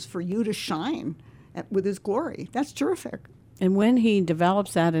purpose, is for you to shine with his glory. That's terrific. And when he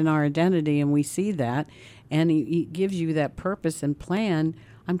develops that in our identity and we see that, and he gives you that purpose and plan,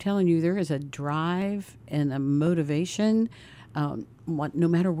 I'm telling you, there is a drive and a motivation, no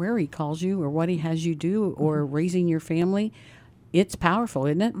matter where he calls you or what he has you do or raising your family. It's powerful,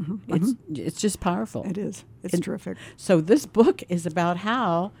 isn't it? It's just powerful. It is. It's terrific. So this book is about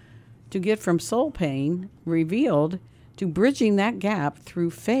how to get from soul pain revealed to bridging that gap through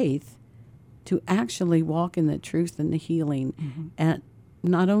faith to actually walk in the truth and the healing. And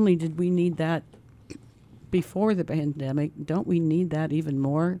not only did we need that before the pandemic, don't we need that even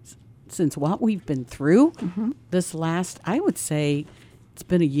more since what we've been through this last, I would say it's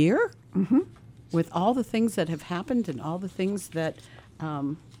been a year with all the things that have happened and all the things that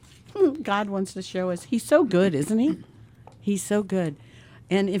God wants to show us. He's so good, isn't he? He's so good.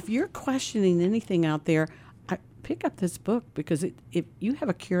 And if you're questioning anything out there, pick up this book, because if you have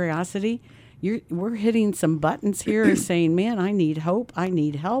a curiosity, we're hitting some buttons here saying, man, I need hope. I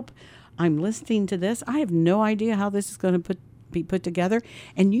need help. I'm listening to this. I have no idea how this is going to be put together.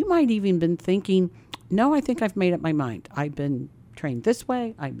 And you might even been thinking, no, I think I've made up my mind. I've been trained this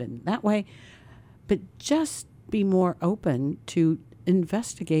way. I've been that way. But just be more open to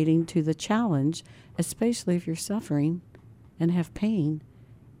investigating to the challenge, especially if you're suffering and have pain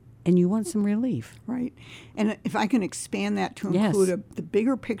and you want some relief. Right. And if I can expand that to include the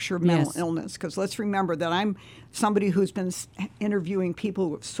bigger picture of mental illness, because let's remember that I'm somebody who's been interviewing people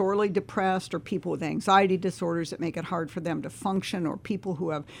who are sorely depressed, or people with anxiety disorders that make it hard for them to function, or people who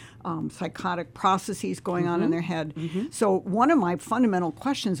have psychotic processes going on in their head. So one of my fundamental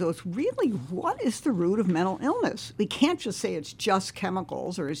questions is really, what is the root of mental illness? We can't just say it's just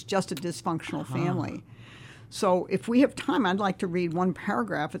chemicals or it's just a dysfunctional family. So if we have time, I'd like to read one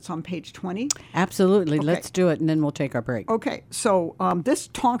paragraph. It's on page 20. Absolutely. Okay. Let's do it, and then we'll take our break. Okay. So this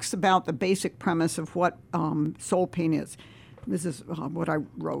talks about the basic premise of what soul pain is. This is what I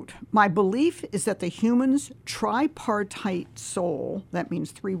wrote. My belief is that the human's tripartite soul, that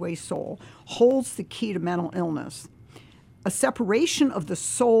means three-way soul, holds the key to mental illness. A separation of the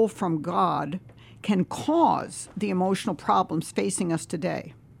soul from God can cause the emotional problems facing us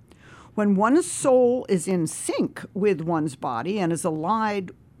today. When one's soul is in sync with one's body and is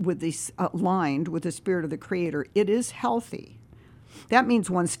aligned with the spirit of the Creator, it is healthy. That means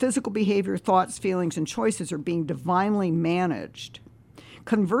one's physical behavior, thoughts, feelings, and choices are being divinely managed.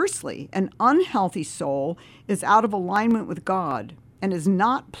 Conversely, an unhealthy soul is out of alignment with God and is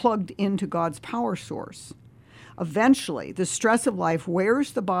not plugged into God's power source. Eventually, the stress of life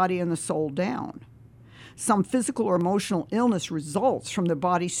wears the body and the soul down. Some physical or emotional illness results from the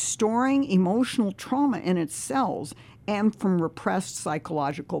body storing emotional trauma in its cells and from repressed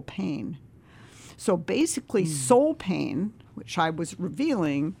psychological pain. So basically, soul pain, which I was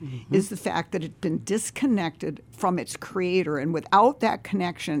revealing, is the fact that it's been disconnected from its Creator, and without that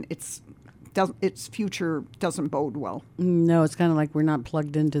connection, its future doesn't bode well. No, it's kind of like we're not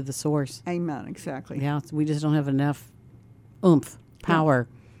plugged into the source. Amen, exactly. Yeah, we just don't have enough oomph, power.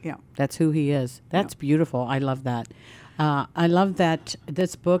 Yeah. That's who he is. That's beautiful. I love that. I love that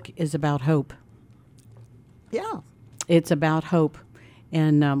this book is about hope. Yeah. It's about hope.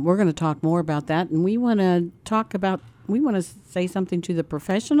 And we're going to talk more about that. And we want to say something to the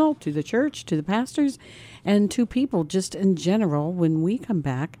professional, to the church, to the pastors, and to people just in general when we come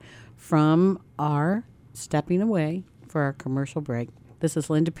back from our stepping away for our commercial break. This is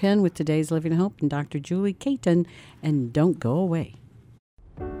Linda Penn with Today's Living Hope and Dr. Julie Caton. And don't go away.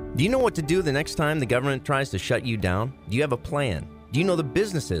 Do you know what to do the next time the government tries to shut you down? Do you have a plan? Do you know the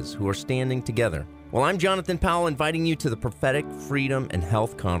businesses who are standing together? Well, I'm Jonathan Powell, inviting you to the Prophetic Freedom and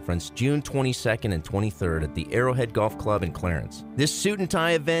Health Conference, June 22nd and 23rd at the Arrowhead Golf Club in Clarence. This suit and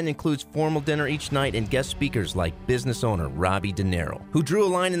tie event includes formal dinner each night and guest speakers like business owner Robbie De Niro, who drew a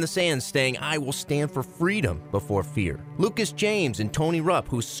line in the sand saying, "I will stand for freedom before fear." Lucas James and Tony Rupp,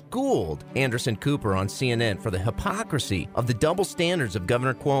 who schooled Anderson Cooper on CNN for the hypocrisy of the double standards of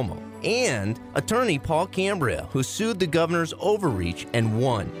Governor Cuomo. And attorney Paul Cambria, who sued the governor's overreach and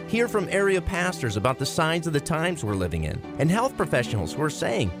won. Hear from area pastors about the signs of the times we're living in, and health professionals who are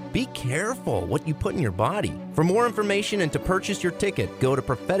saying, be careful what you put in your body. For more information and to purchase your ticket, go to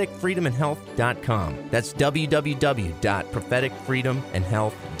propheticfreedomandhealth.com. That's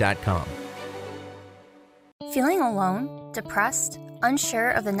www.propheticfreedomandhealth.com. Feeling alone, depressed,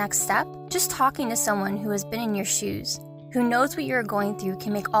 unsure of the next step? Just talking to someone who has been in your shoes, who knows what you're going through,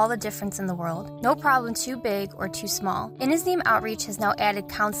 can make all the difference in the world. No problem too big or too small. In His Name Outreach has now added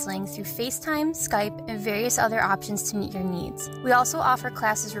counseling through FaceTime, Skype, and various other options to meet your needs. We also offer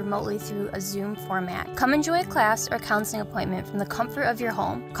classes remotely through a Zoom format. Come enjoy a class or counseling appointment from the comfort of your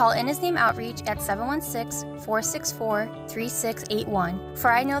home. Call In His Name Outreach at 716-464-3681.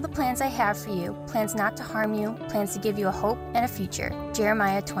 For I know the plans I have for you, plans not to harm you, plans to give you a hope and a future.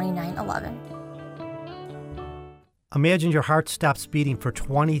 Jeremiah 29:11. Imagine your heart stops beating for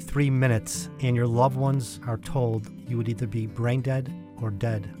 23 minutes and your loved ones are told you would either be brain dead or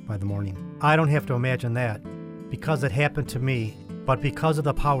dead by the morning. I don't have to imagine that because it happened to me, but because of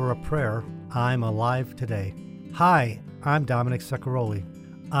the power of prayer, I'm alive today. Hi, I'm Dominic Saccaroli.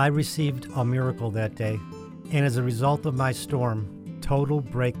 I received a miracle that day, and as a result of my storm, total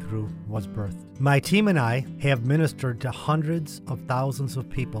breakthrough was birthed. My team and I have ministered to hundreds of thousands of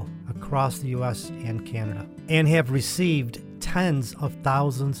people across the U.S. and Canada and have received tens of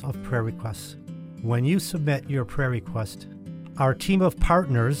thousands of prayer requests. When you submit your prayer request, our team of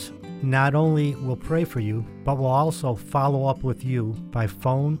partners not only will pray for you, but will also follow up with you by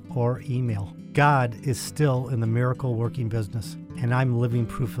phone or email. God is still in the miracle working business, and I'm living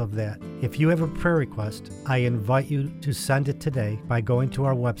proof of that. If you have a prayer request, I invite you to send it today by going to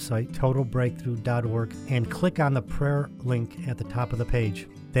our website, totalbreakthrough.org, and click on the prayer link at the top of the page.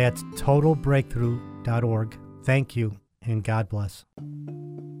 That's totalbreakthrough.org. Thank you, and God bless.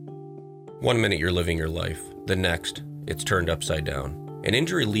 1 minute you're living your life, the next, it's turned upside down. An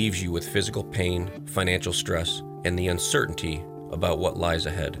injury leaves you with physical pain, financial stress, and the uncertainty about what lies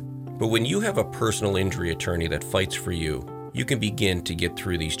ahead. But when you have a personal injury attorney that fights for you, you can begin to get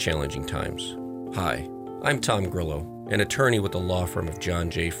through these challenging times. Hi, I'm Tom Grillo, an attorney with the law firm of John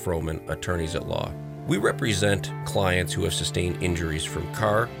J. Froman, Attorneys at Law. We represent clients who have sustained injuries from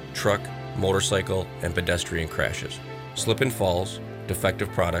car, truck, motorcycle, and pedestrian crashes, slip and falls,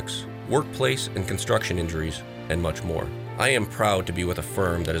 defective products, workplace and construction injuries, and much more. I am proud to be with a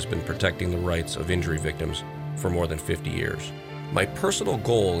firm that has been protecting the rights of injury victims for more than 50 years. My personal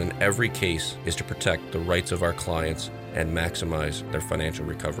goal in every case is to protect the rights of our clients and maximize their financial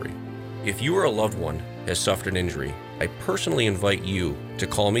recovery. If you or a loved one has suffered an injury, I personally invite you to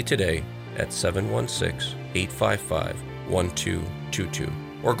call me today at 716-855-1222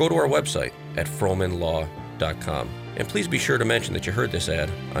 or go to our website at fromanlaw.com. And please be sure to mention that you heard this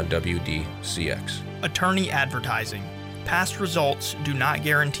ad on WDCX. Attorney advertising. Past results do not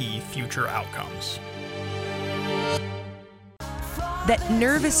guarantee future outcomes. That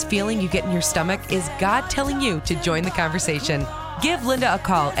nervous feeling you get in your stomach is God telling you to join the conversation. Give Linda a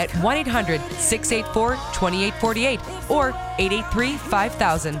call at 1-800-684-2848 or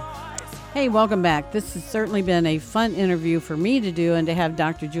 883-5000. Hey, welcome back. This has certainly been a fun interview for me to do and to have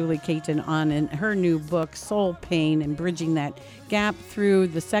Dr. Julie Caton on in her new book, Soul Pain, and bridging that gap through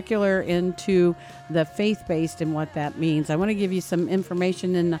the secular into the faith-based and what that means. I want to give you some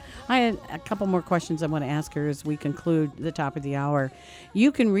information, and I had a couple more questions I want to ask her as we conclude the top of the hour.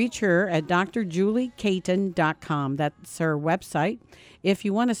 You can reach her at drjuliecaton.com. That's her website. If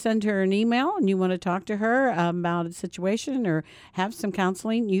you want to send her an email and you want to talk to her about a situation or have some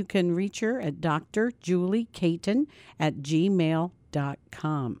counseling, you can reach her at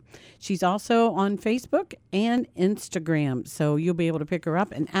drjuliecaton@gmail.com. She's also on Facebook and Instagram, so you'll be able to pick her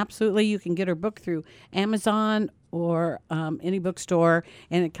up. And absolutely, you can get her book through Amazon or any bookstore,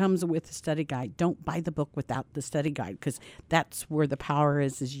 and it comes with a study guide. Don't buy the book without the study guide, because that's where the power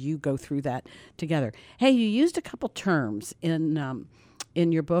is you go through that together. Hey, you used a couple terms in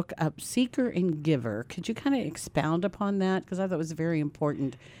your book, seeker and giver. Could you kind of expound upon that? Because I thought it was very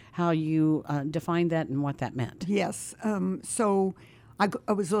important how you defined that and what that meant. Yes. So I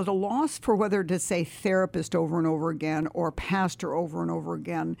was at a loss for whether to say therapist over and over again or pastor over and over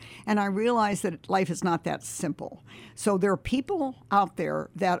again. And I realized that life is not that simple. So there are people out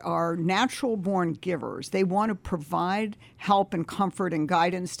there that are natural-born givers. They want to provide help and comfort and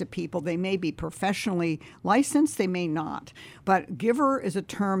guidance to people. They may be professionally licensed, they may not. But giver is a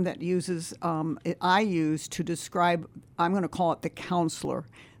term that I use to describe, I'm going to call it the counselor.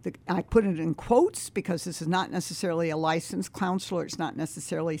 I put it in quotes because this is not necessarily a licensed counselor. It's not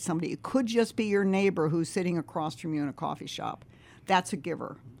necessarily somebody. It could just be your neighbor who's sitting across from you in a coffee shop. That's a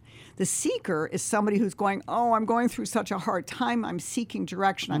giver. The seeker is somebody who's going, I'm going through such a hard time. I'm seeking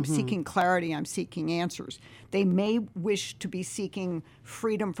direction. I'm seeking clarity. I'm seeking answers. They may wish to be seeking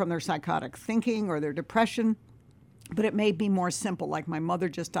freedom from their psychotic thinking or their depression, but it may be more simple, like my mother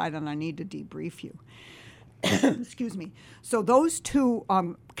just died and I need to debrief you. Excuse me. So those two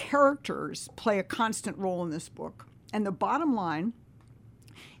characters play a constant role in this book. And the bottom line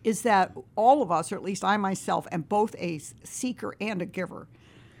is that all of us, or at least I myself, am both a seeker and a giver.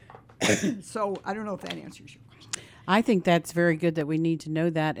 So I don't know if that answers your question. I think that's very good that we need to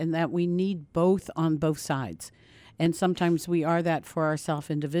know that, and that we need both on both sides. And sometimes we are that for ourselves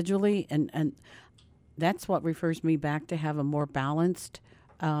individually, and that's what refers me back to have a more balanced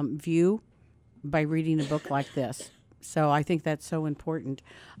view by reading a book like this. So I think that's so important.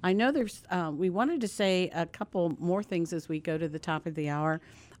 I know we wanted to say a couple more things as we go to the top of the hour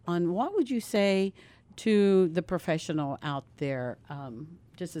on what would you say to the professional out there,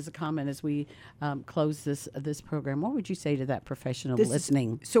 just as a comment as we close this program. What would you say to that professional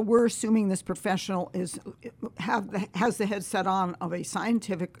listening? So we're assuming this professional has the headset on of a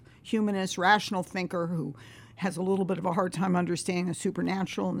scientific, humanist, rational thinker who has a little bit of a hard time understanding the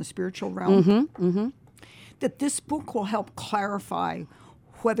supernatural and the spiritual realm. that this book will help clarify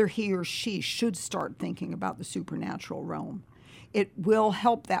whether he or she should start thinking about the supernatural realm. It will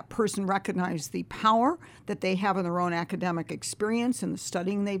help that person recognize the power that they have in their own academic experience and the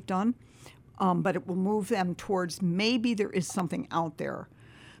studying they've done, but it will move them towards maybe there is something out there.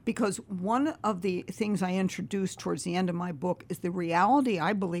 Because one of the things I introduced towards the end of my book is the reality,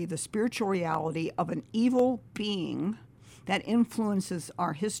 I believe, the spiritual reality of an evil being that influences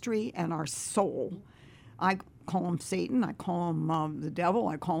our history and our soul. I call him Satan, I call him the devil,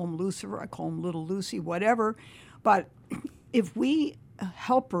 I call him Lucifer, I call him Little Lucy, whatever. But if we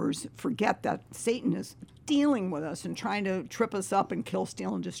helpers forget that Satan is dealing with us and trying to trip us up and kill,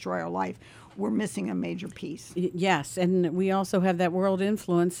 steal, and destroy our life, we're missing a major piece. Yes, and we also have that world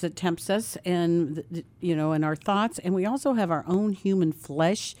influence that tempts us, and in our thoughts, and we also have our own human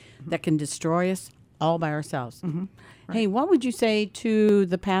flesh that can destroy us all by ourselves. Mm-hmm. Right. Hey, what would you say to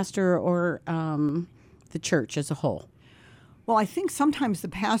the pastor or the church as a whole? Well, I think sometimes the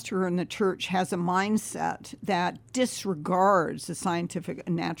pastor in the church has a mindset that disregards the scientific,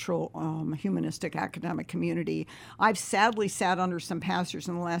 natural, humanistic academic community. I've sadly sat under some pastors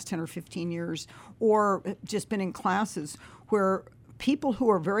in the last 10 or 15 years, or just been in classes where people who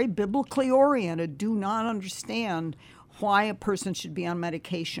are very biblically oriented do not understand why a person should be on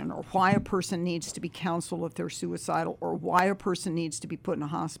medication, or why a person needs to be counseled if they're suicidal, or why a person needs to be put in a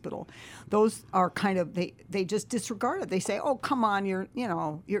hospital. Those are kind of, they just disregard it. They say, oh, come on, you're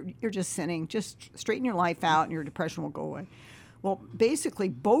just sinning. Just straighten your life out and your depression will go away. Well, basically,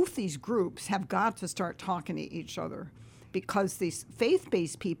 both these groups have got to start talking to each other, because these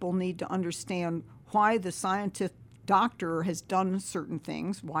faith-based people need to understand why the scientific doctor has done certain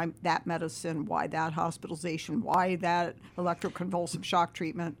things, why that medicine, why that hospitalization, why that electroconvulsive shock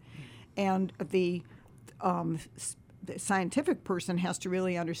treatment. And the scientific person has to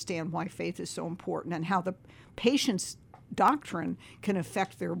really understand why faith is so important and how the patient's doctrine can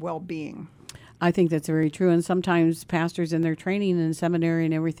affect their well-being. I think that's very true. And sometimes pastors in their training and seminary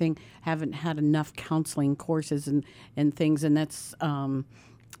and everything haven't had enough counseling courses and things, and that's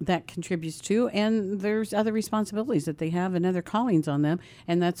that contributes to, and there's other responsibilities that they have and other callings on them,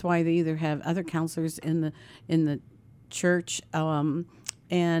 and that's why they either have other counselors in the church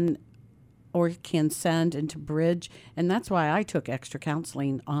and or can send into Bridge, and that's why I took extra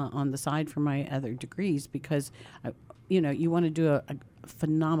counseling on the side for my other degrees, because you want to do a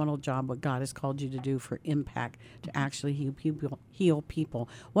phenomenal job what God has called you to do for impact, to actually heal people.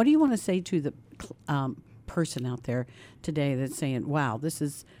 What do you want to say to the person out there today that's saying, wow, this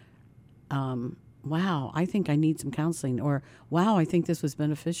is wow, I think I need some counseling, or wow, I think this was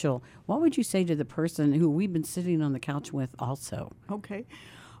beneficial? What would you say to the person who we've been sitting on the couch with also? Okay.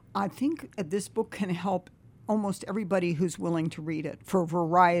 I think this book can help almost everybody who's willing to read it for a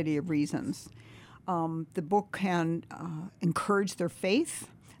variety of reasons. The book can encourage their faith.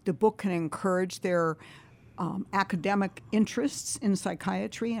 The book can encourage their academic interests in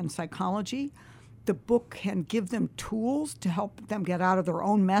psychiatry and psychology. The book can give them tools to help them get out of their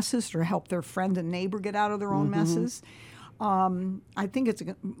own messes, or help their friend and neighbor get out of their own messes. I think it's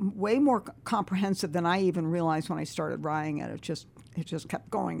way more comprehensive than I even realized when I started writing it. It just kept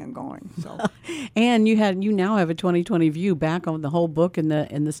going and going. So, and you now have a 20/20 view back on the whole book and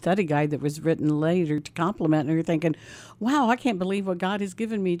the study guide that was written later to complement. And you're thinking, wow, I can't believe what God has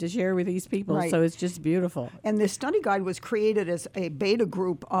given me to share with these people. Right. So it's just beautiful. And the study guide was created as a beta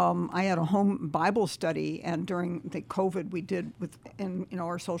group. I had a home Bible study, and during the COVID we did within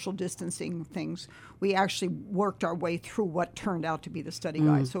our social distancing things, we actually worked our way through what turned out to be the study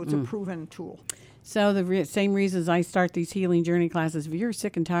guide. So it's a proven tool. So the same reasons I start these healing journey classes, if you're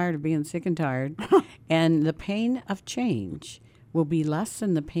sick and tired of being sick and tired, and the pain of change will be less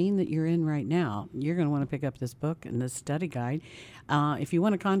than the pain that you're in right now, you're going to want to pick up this book and this study guide. If you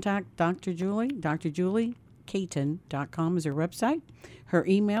want to contact Dr. Julie, drjuliecaton.com is her website. Her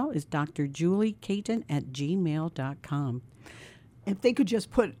email is drjuliecaton@gmail.com. If they could just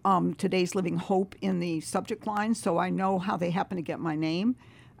put Today's Living Hope in the subject line so I know how they happen to get my name,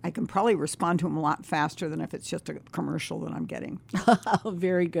 I can probably respond to them a lot faster than if it's just a commercial that I'm getting.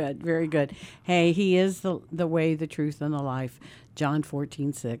 Very good, very good. Hey, he is the way, the truth, and the life. John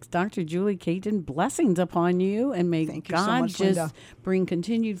 14:6. Dr. Julie Caton, blessings upon you, and may God just bring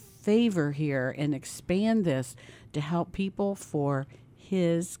continued favor here and expand this to help people for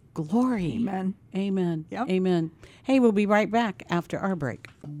His glory. Amen. Amen. Yep. Amen. Hey, we'll be right back after our break.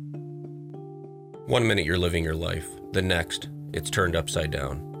 1 minute you're living your life. The next, it's turned upside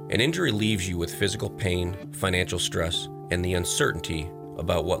down. An injury leaves you with physical pain, financial stress, and the uncertainty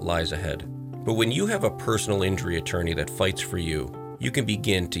about what lies ahead. But when you have a personal injury attorney that fights for you, you can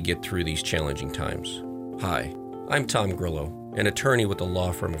begin to get through these challenging times. Hi, I'm Tom Grillo, an attorney with the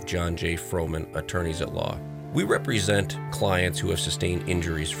law firm of John J. Froman, Attorneys at Law. We represent clients who have sustained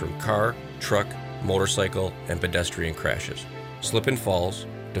injuries from car, truck, motorcycle, and pedestrian crashes, slip and falls,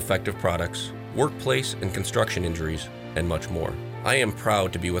 defective products, workplace and construction injuries, and much more. I am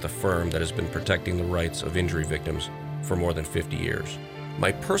proud to be with a firm that has been protecting the rights of injury victims for more than 50 years.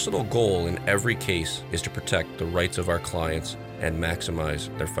 My personal goal in every case is to protect the rights of our clients and maximize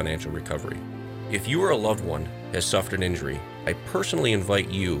their financial recovery. If you or a loved one has suffered an injury, I personally invite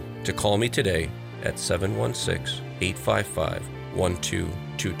you to call me today at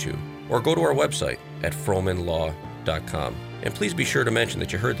 716-855-1222 or go to our website at fromanlaw.com. And please be sure to mention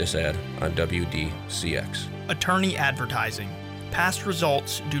that you heard this ad on WDCX. Attorney advertising. Past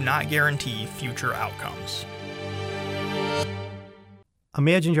results do not guarantee future outcomes.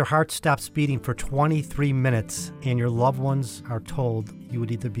 Imagine your heart stops beating for 23 minutes and your loved ones are told you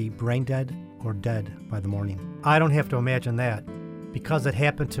would either be brain dead or dead by the morning. I don't have to imagine that because it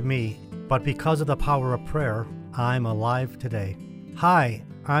happened to me, but because of the power of prayer, I'm alive today. Hi,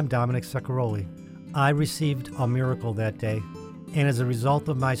 I'm Dominic Saccaroli. I received a miracle that day, and as a result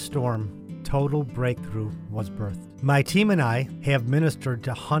of my storm, total breakthrough was birthed. My team and I have ministered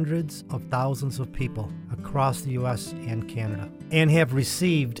to hundreds of thousands of people across the U.S. and Canada, and have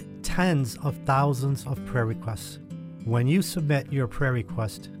received tens of thousands of prayer requests. When you submit your prayer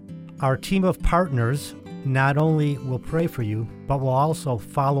request, our team of partners not only will pray for you, but will also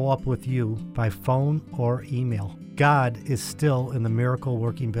follow up with you by phone or email. God is still in the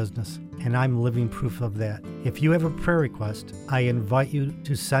miracle-working business, and I'm living proof of that. If you have a prayer request, I invite you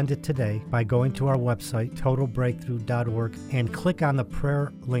to send it today by going to our website, totalbreakthrough.org, and click on the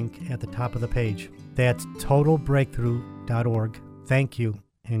prayer link at the top of the page. That's totalbreakthrough.org. Thank you,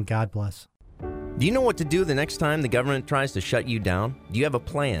 and God bless. Do you know what to do the next time the government tries to shut you down? Do you have a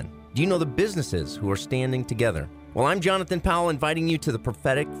plan? Do you know the businesses who are standing together? Well, I'm Jonathan Powell, inviting you to the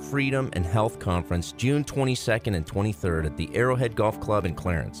Prophetic Freedom and Health Conference, June 22nd and 23rd at the Arrowhead Golf Club in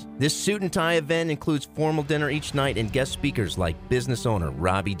Clarence. This suit and tie event includes formal dinner each night and guest speakers like business owner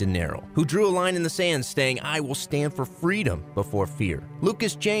Robbie De Niro, who drew a line in the sand saying, "I will stand for freedom before fear."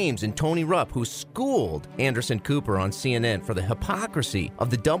 Lucas James and Tony Rupp, who schooled Anderson Cooper on CNN for the hypocrisy of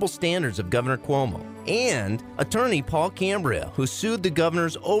the double standards of Governor Cuomo. And attorney Paul Cambria, who sued the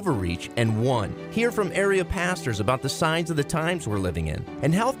governor's overreach and won. Hear from area pastors about the signs of the times we're living in,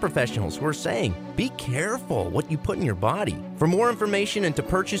 and health professionals who are saying, be careful what you put in your body. For more information and to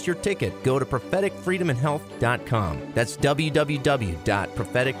purchase your ticket, go to propheticfreedomandhealth.com. That's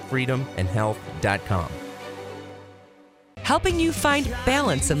www.propheticfreedomandhealth.com. Helping you find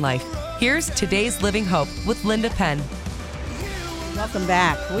balance in life. Here's today's Living Hope with Linda Penn. Welcome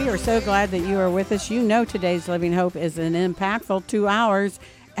back. We are so glad that you are with us. You know today's Living Hope is an impactful 2 hours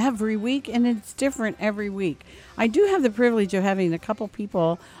every week, and it's different every week. I do have the privilege of having a couple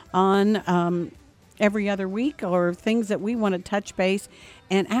people on every other week, or things that we want to touch base.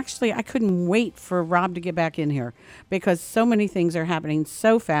 And actually, I couldn't wait for Rob to get back in here because so many things are happening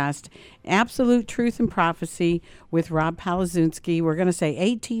so fast. Absolute Truth and Prophecy with Rob Palazunsky. We're going to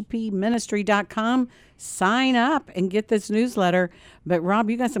say atpministry.com. Sign up and get this newsletter. But Rob,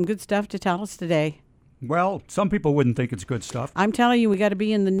 you got some good stuff to tell us today. Well, some people wouldn't think it's good stuff. I'm telling you, we got to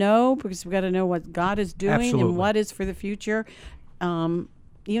be in the know because we got to know what God is doing. Absolutely. And what is for the future.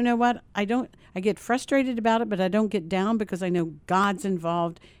 You know what? I get frustrated about it, but I don't get down because I know God's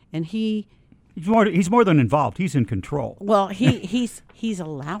involved, and He's more than involved. He's in control. Well, he's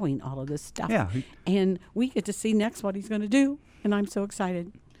allowing all of this stuff. Yeah. And we get to see next what He's going to do, and I'm so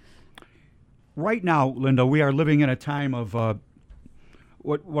excited. Right now, Linda, we are living in a time of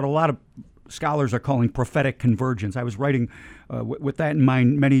what a lot of scholars are calling prophetic convergence. I was writing with that in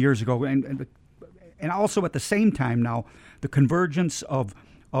mind many years ago, and also at the same time now, the convergence of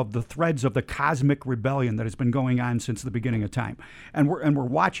the threads of the cosmic rebellion that has been going on since the beginning of time, and we're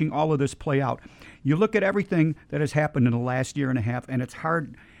watching all of this play out. You look at everything that has happened in the last year and a half, and it's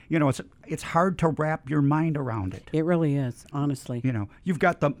hard. It's hard to wrap your mind around it. It really is, honestly. You've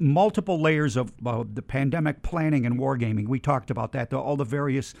got the multiple layers of the pandemic planning and wargaming. We talked about that. All the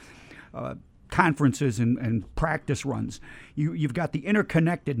various conferences and practice runs. You've got the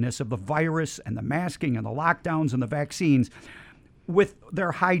interconnectedness of the virus and the masking and the lockdowns and the vaccines with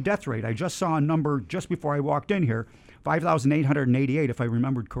their high death rate. I just saw a number just before I walked in here, 5,888, if I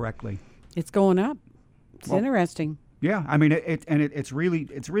remembered correctly. It's going up. It's interesting. Yeah, I mean, it's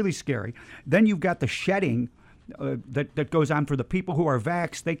really scary. Then you've got the shedding that goes on for the people who are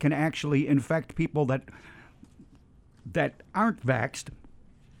vaxxed. They can actually infect people that aren't vaxxed.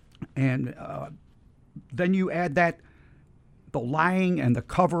 And then you add that the lying and the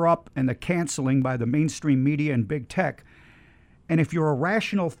cover-up and the canceling by the mainstream media and big tech. And if you're a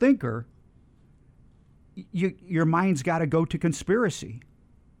rational thinker, your mind's got to go to conspiracy.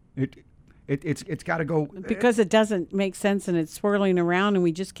 It's got to go because it doesn't make sense and it's swirling around and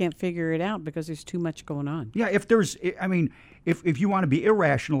we just can't figure it out because there's too much going on. Yeah, if you want to be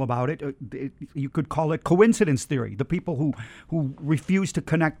irrational about it, you could call it coincidence theory. The people who refuse to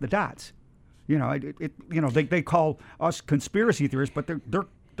connect the dots, they call us conspiracy theorists, but they're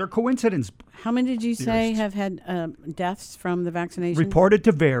coincidence. How many did you say have had deaths from the vaccination? Reported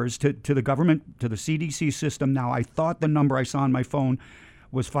to VAERS, to the government, to the CDC system. Now, I thought the number I saw on my phone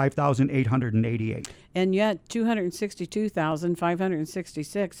was 5,888. And yet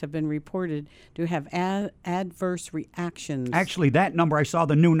 262,566 have been reported to have adverse reactions. Actually, that number, I saw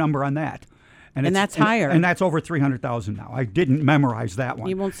the new number on that. And that's higher. And that's over 300,000 now. I didn't memorize that one.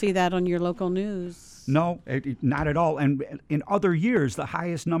 You won't see that on your local news. No, not at all. And in other years, the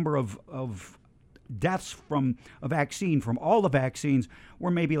highest number of deaths from a vaccine, from all the vaccines,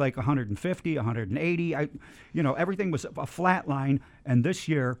 were maybe like 150, 180. Everything was a flat line. And this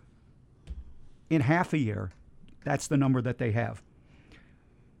year, in half a year, that's the number that they have.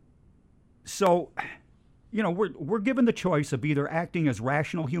 So, we're given the choice of either acting as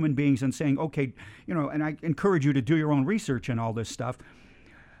rational human beings and saying, okay, and I encourage you to do your own research and all this stuff,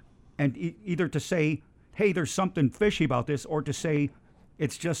 and either to say, hey, there's something fishy about this, or to say,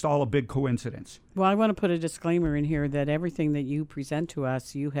 it's just all a big coincidence. Well, I want to put a disclaimer in here that everything that you present to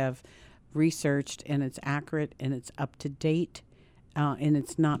us, you have researched, and it's accurate, and it's up to date, and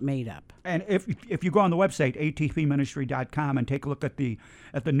it's not made up. And if you go on the website, atpministry.com, and take a look at the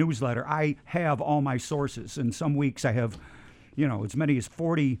newsletter, I have all my sources. And some weeks I have, as many as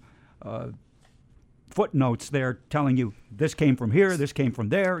 40 footnotes there telling you this came from here, this came from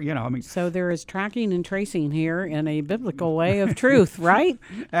there. So there is tracking and tracing here in a biblical way of truth, right?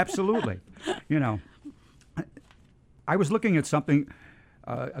 Absolutely. I was looking at something,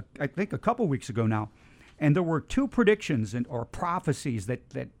 I think a couple weeks ago now, and there were two predictions or prophecies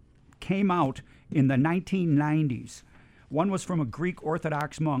that came out in the 1990s. One was from a Greek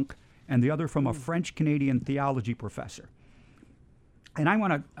Orthodox monk, and the other from a French-Canadian theology professor. And I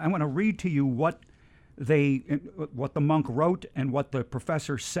want to read to you what the monk wrote and what the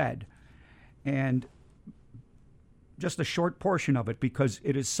professor said, and just a short portion of it because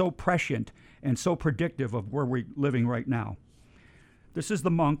it is so prescient and so predictive of where we're living right now. This is the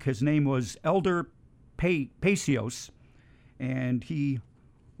monk. His name was Elder Paisios, and he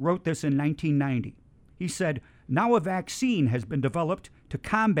wrote this in 1990. He said, "Now a vaccine has been developed to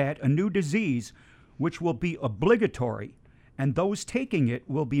combat a new disease which will be obligatory, and those taking it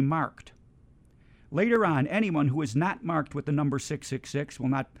will be marked. Later on, anyone who is not marked with the number 666 will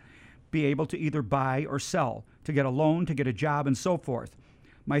not be able to either buy or sell, to get a loan, to get a job, and so forth.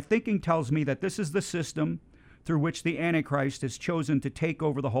 My thinking tells me that this is the system through which the Antichrist has chosen to take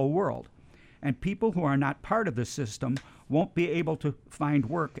over the whole world. And people who are not part of this system won't be able to find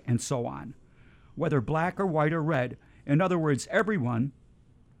work and so on, whether black or white or red. In other words, everyone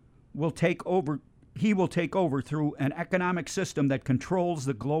will take over. He will take over through an economic system that controls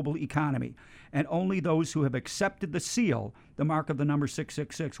the global economy. And only those who have accepted the seal, the mark of the number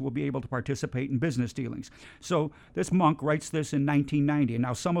 666, will be able to participate in business dealings." So this monk writes this in 1990. And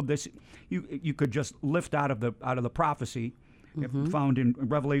now some of this you could just lift out of the prophecy found in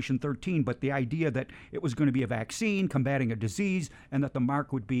Revelation 13, but the idea that it was going to be a vaccine combating a disease and that the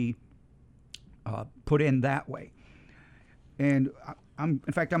mark would be put in that way. And in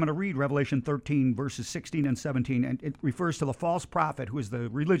fact, I'm going to read Revelation 13, verses 16 and 17, and it refers to the false prophet, who is the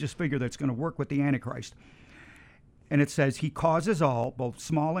religious figure that's going to work with the Antichrist. And it says, "He causes all, both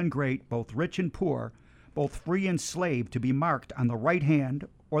small and great, both rich and poor, both free and slave, to be marked on the right hand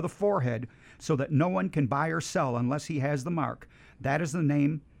or the forehead, so that no one can buy or sell unless he has the mark. That is the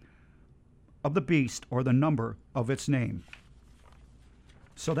name of the beast or the number of its name."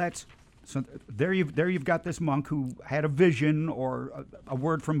 So there you've got this monk who had a vision or a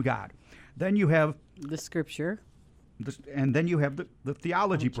word from God. Then you have the scripture, and then you have the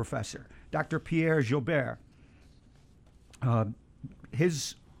theology professor, Dr. Pierre Joubert.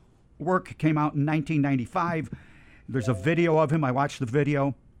 His work came out in 1995. There's a video of him. I watched the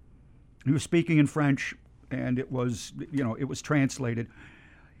video. He was speaking in French, and it was translated.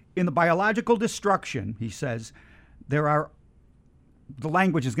 In the biological destruction, he says, the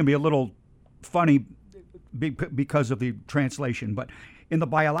language is going to be a little funny because of the translation, but in the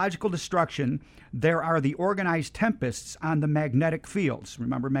biological destruction, there are the organized tempests on the magnetic fields.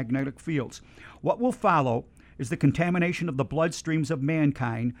 Remember magnetic fields. What will follow is the contamination of the bloodstreams of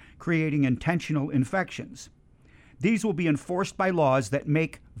mankind, creating intentional infections. These will be enforced by laws that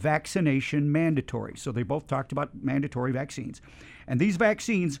make vaccination mandatory. So they both talked about mandatory vaccines. And these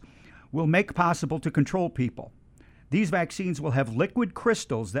vaccines will make possible to control people. These vaccines will have liquid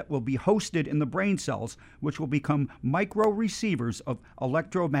crystals that will be hosted in the brain cells, which will become micro receivers of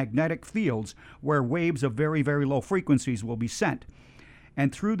electromagnetic fields where waves of very, very low frequencies will be sent.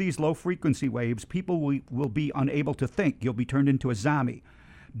 And through these low frequency waves, people will be unable to think. You'll be turned into a zombie.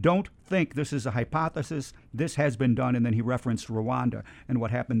 Don't think this is a hypothesis. This has been done. And then he referenced Rwanda and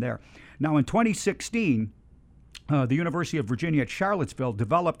what happened there. Now, in 2016, the University of Virginia at Charlottesville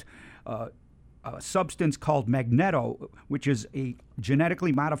developed a substance called Magneto, which is a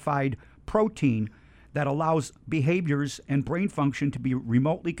genetically modified protein that allows behaviors and brain function to be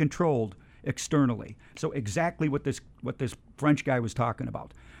remotely controlled externally. So exactly what this French guy was talking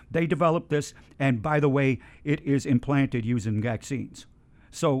about. They developed this, and by the way, it is implanted using vaccines.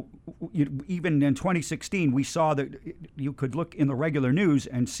 So even in 2016, we saw that you could look in the regular news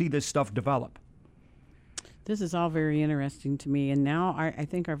and see this stuff develop. This is all very interesting to me, and now I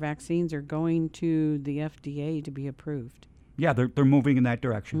think our vaccines are going to the FDA to be approved. Yeah, they're moving in that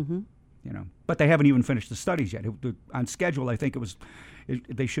direction. Mm-hmm. You know, but they haven't even finished the studies yet. On schedule, I think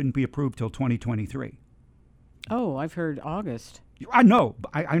they shouldn't be approved till 2023. Oh, I've heard August. I know.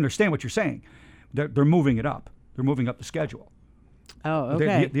 I understand what you're saying. They're moving it up. They're moving up the schedule. Oh,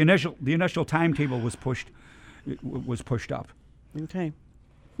 okay. The initial timetable was pushed up. Okay.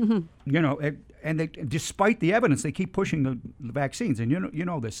 You know, and they, despite the evidence, they keep pushing the vaccines. And you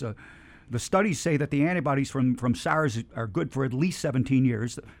know this. The studies say that the antibodies from SARS are good for at least 17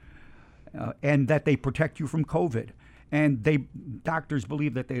 years, and that they protect you from COVID. And doctors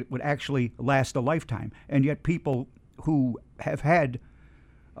believe that they would actually last a lifetime. And yet people who have had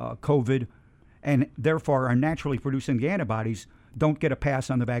COVID and therefore are naturally producing the antibodies don't get a pass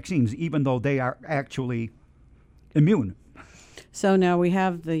on the vaccines, even though they are actually immune. So now we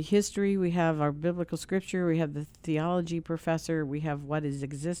have the history, we have our biblical scripture, we have the theology professor, we have what is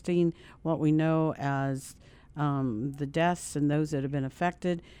existing, what we know as the deaths and those that have been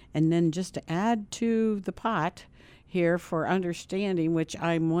affected. And then just to add to the pot here for understanding, which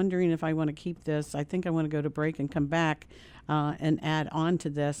I'm wondering if I want to keep this, I think I want to go to break and come back and add on to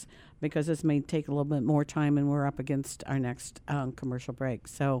this, because this may take a little bit more time and we're up against our next commercial break.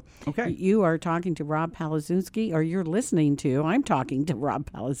 So okay. You are talking to Rob Palazunsky, or you're listening to, I'm talking to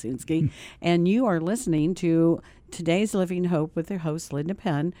Rob Palazunsky, and you are listening to Today's Living Hope with your host, Linda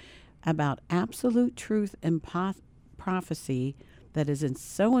Penn, about absolute truth and prophecy that is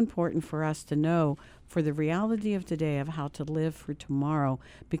so important for us to know for the reality of today, of how to live for tomorrow,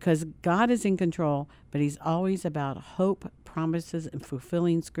 because God is in control, but he's always about hope, promises, and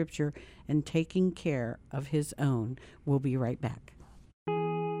fulfilling scripture and taking care of his own. We'll be right back.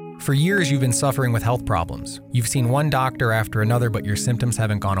 For years, you've been suffering with health problems. You've seen one doctor after another, but your symptoms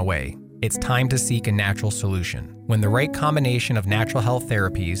haven't gone away. It's time to seek a natural solution. When the right combination of natural health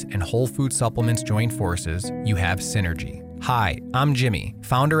therapies and whole food supplements join forces, you have Synergy. Hi, I'm Jimmy,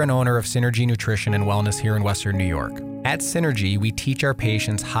 founder and owner of Synergy Nutrition and Wellness here in Western New York. At Synergy, we teach our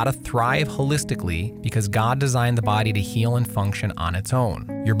patients how to thrive holistically because God designed the body to heal and function on its own.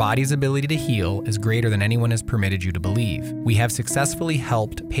 Your body's ability to heal is greater than anyone has permitted you to believe. We have successfully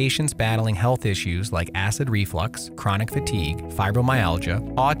helped patients battling health issues like acid reflux, chronic fatigue,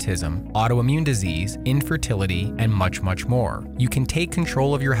 fibromyalgia, autism, autoimmune disease, infertility, and much, much more. You can take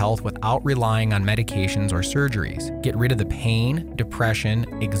control of your health without relying on medications or surgeries. Get rid of the pain, depression,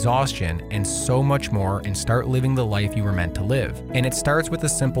 exhaustion, and so much more, and start living the life you were meant to live. And it starts with a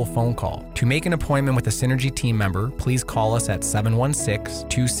simple phone call. To make an appointment with a Synergy team member, please call us at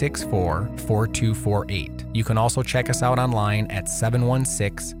 716-264-4248. You can also check us out online at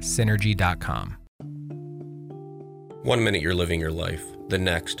 716synergy.com. 1 minute you're living your life, the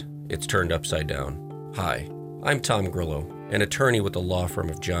next, it's turned upside down. Hi, I'm Tom Grillo, an attorney with the law firm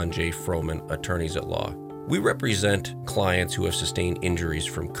of John J. Froman, Attorneys at Law. We represent clients who have sustained injuries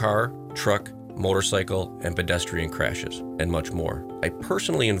from car, truck, motorcycle, and pedestrian crashes, and much more. I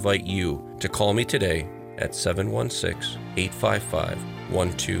personally invite you to call me today at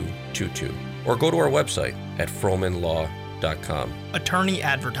 716-855-1222 or go to our website at fromanlaw.com. Attorney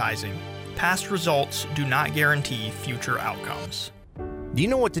advertising. Past results do not guarantee future outcomes. Do you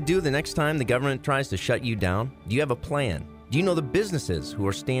know what to do the next time the government tries to shut you down? Do you have a plan? Do you know the businesses who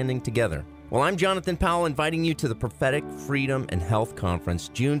are standing together? Well, I'm Jonathan Powell, inviting you to the Prophetic Freedom and Health Conference,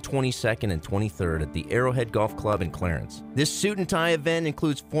 June 22nd and 23rd at the Arrowhead Golf Club in Clarence. This suit and tie event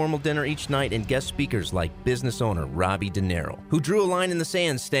includes formal dinner each night and guest speakers like business owner Robbie De Niro, who drew a line in the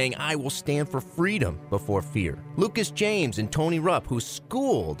sand saying, "I will stand for freedom before fear." Lucas James and Tony Rupp, who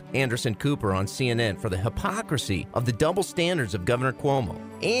schooled Anderson Cooper on CNN for the hypocrisy of the double standards of Governor Cuomo.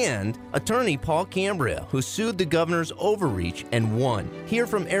 And attorney Paul Cambria, who sued the governor's overreach and won. Hear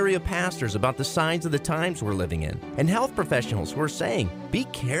from area pastors about the signs of the times we're living in, and health professionals who are saying, be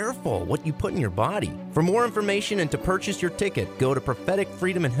careful what you put in your body. For more information and to purchase your ticket, go to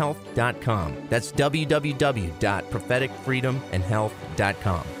propheticfreedomandhealth.com. That's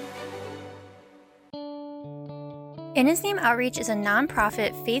www.propheticfreedomandhealth.com. In His Name Outreach is a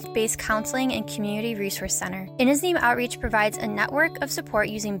nonprofit, faith-based counseling and community resource center. In His Name Outreach provides a network of support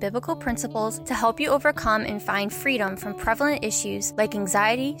using biblical principles to help you overcome and find freedom from prevalent issues like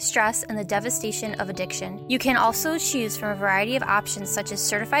anxiety, stress, and the devastation of addiction. You can also choose from a variety of options such as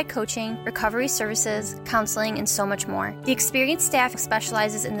certified coaching, recovery services, counseling, and so much more. The experienced staff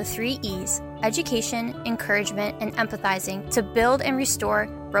specializes in the 3 E's: education, encouragement, and empathizing to build and restore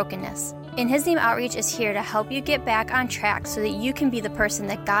brokenness. In His Name Outreach is here to help you get back on track so that you can be the person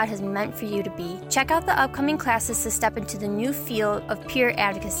that God has meant for you to be. Check out the upcoming classes to step into the new field of peer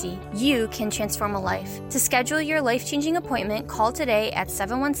advocacy. You can transform a life. To schedule your life-changing appointment, call today at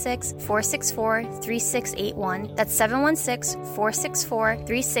 716-464-3681. That's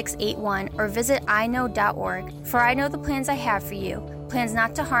 716-464-3681, or visit iknow.org. For I know the plans I have for you. Plans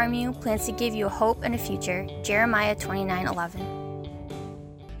not to harm you, plans to give you a hope and a future. Jeremiah 29:11.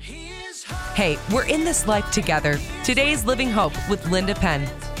 Hey, we're in this life together. Today's Living Hope with Linda Penn.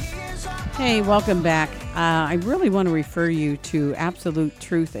 Hey, welcome back. I really want to refer you to Absolute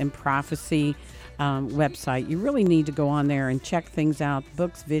Truth and Prophecy website. You really need to go on there and check things out,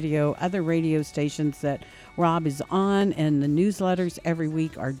 books, video, other radio stations that Rob is on, and the newsletters every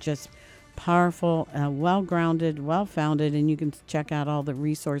week are just powerful, well-grounded, well-founded, and you can check out all the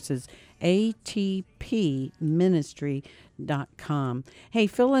resources, atpministry.com. Hey,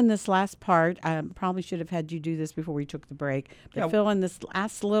 fill in this last part. I probably should have had you do this before we took the break, but fill in this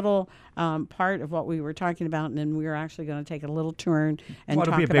last little part of what we were talking about, and then we were actually going to take a little turn and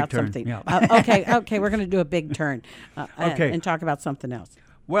talk about something. Yeah. Okay, we're going to do a big turn and talk about something else.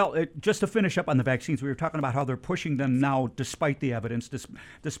 Well, just to finish up on the vaccines, we were talking about how they're pushing them now despite the evidence,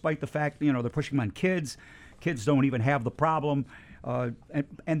 despite the fact, they're pushing them on kids. Kids don't even have the problem,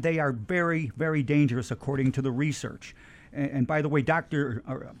 and they are very, very dangerous according to the research. And by the way, Dr.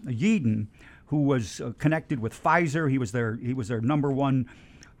 Yeadon, who was connected with Pfizer, he was their number one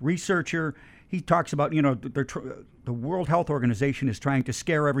researcher. He talks about, the World Health Organization is trying to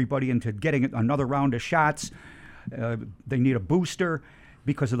scare everybody into getting another round of shots. They need a booster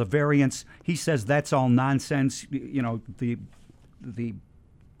because of the variants. He says that's all nonsense. The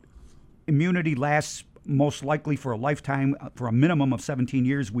immunity lasts most likely for a lifetime, for a minimum of 17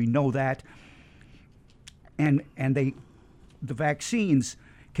 years. We know that. And the vaccines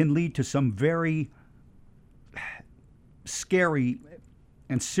can lead to some very scary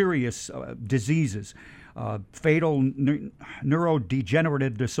and serious diseases, fatal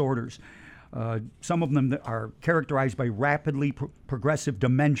neurodegenerative disorders. Some of them are characterized by rapidly progressive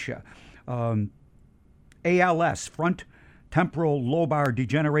dementia, ALS, front temporal lobar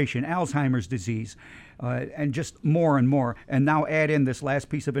degeneration, Alzheimer's disease, and just more and more. And now add in this last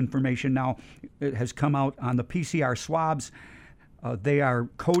piece of information. Now it has come out on the PCR swabs. They are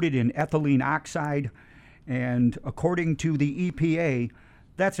coated in ethylene oxide, and according to the EPA,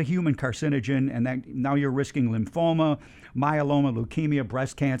 that's a human carcinogen, and that now you're risking lymphoma, myeloma, leukemia,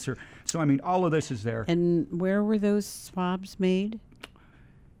 breast cancer. So, all of this is there. And where were those swabs made?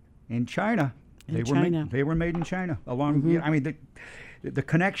 In China. They were made in China. The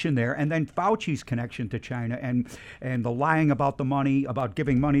connection there, and then Fauci's connection to China, and the lying about the money, about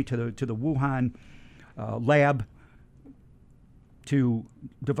giving money to the Wuhan lab to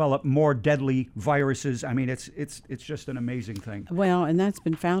develop more deadly viruses. It's just an amazing thing. Well, and that's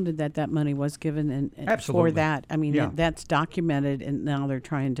been founded that money was given Absolutely. for that. Yeah. That's documented, and now they're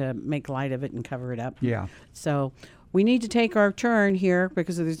trying to make light of it and cover it up. Yeah. So we need to take our turn here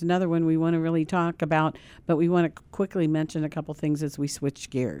because there's another one we want to really talk about, but we want to quickly mention a couple things as we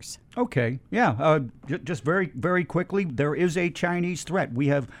switch gears. Okay. Yeah. Just very, very quickly, there is a Chinese threat. We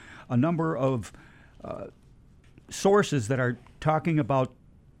have a number of sources that are talking about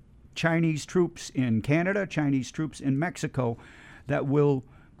Chinese troops in Canada, Chinese troops in Mexico that will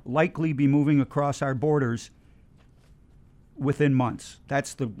likely be moving across our borders within months.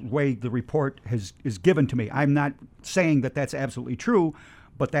 That's the way the report is given to me. I'm not saying that that's absolutely true,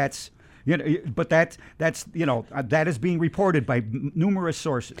 but that's You know, but that's that is being reported by numerous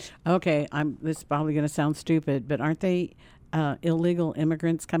sources. Okay, this is probably going to sound stupid, but aren't they illegal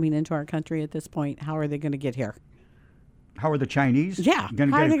immigrants coming into our country at this point? How are they going to get here? How are the Chinese? Yeah,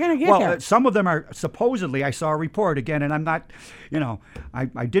 how are they going to get well, here? Some of them are supposedly. I saw a report again, and I'm not.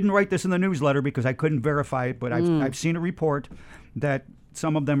 I didn't write this in the newsletter because I couldn't verify it, but I've seen a report that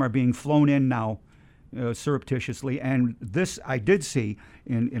some of them are being flown in now. Surreptitiously, and this I did see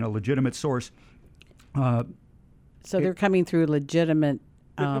in a legitimate source. So they're coming through legitimate.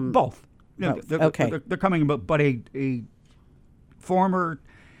 Both. Okay. They're coming, but a former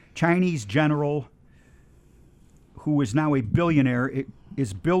Chinese general who is now a billionaire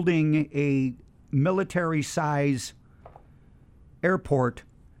is building a military-size airport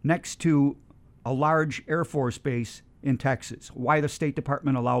next to a large Air Force base in Texas. Why the State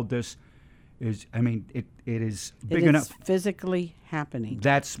Department allowed this is, it is big enough. It's physically happening.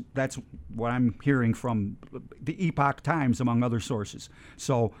 That's what I'm hearing from the Epoch Times, among other sources.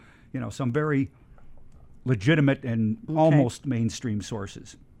 So, some very legitimate and almost mainstream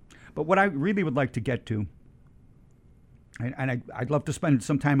sources. But what I really would like to get to, and I'd love to spend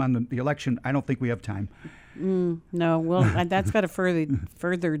some time on the election. I don't think we have time. No, well, that's got to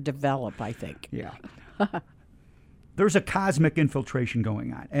further develop, I think. Yeah. There's a cosmic infiltration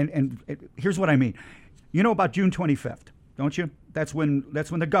going on, and here's what I mean. You know about June 25th, don't you? That's when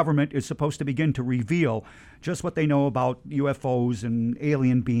the government is supposed to begin to reveal just what they know about UFOs and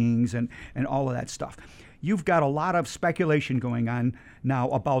alien beings and all of that stuff. You've got a lot of speculation going on now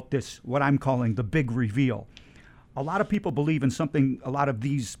about this, what I'm calling the big reveal. A lot of people believe in something. A lot of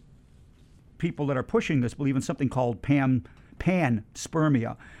these people that are pushing this believe in something called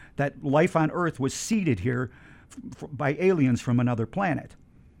panspermia, that life on Earth was seeded here by aliens from another planet.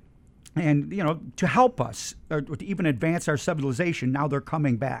 And, to help us, or to even advance our civilization, now they're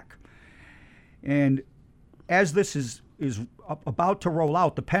coming back. And as this is about to roll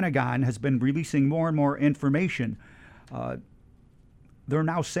out, the Pentagon has been releasing more and more information. They're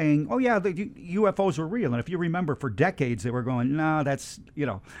now saying, oh, yeah, the UFOs were real. And if you remember, for decades, they were going, no, that's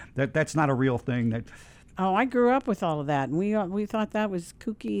not a real thing. Oh, I grew up with all of that, and we thought that was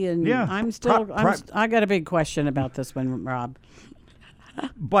kooky, and yeah, I got a big question about this one, Rob.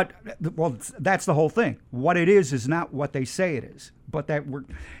 But that's the whole thing. What it is not what they say it is, but that we're,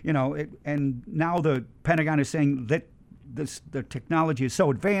 and now the Pentagon is saying that the technology is so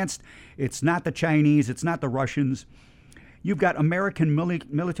advanced. It's not the Chinese, it's not the Russians. You've got American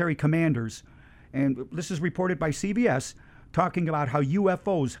military commanders, and this is reported by CBS, talking about how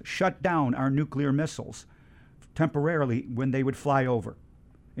UFOs shut down our nuclear missiles temporarily when they would fly over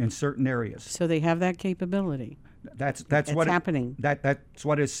in certain areas. So they have that capability. That's what's happening. That's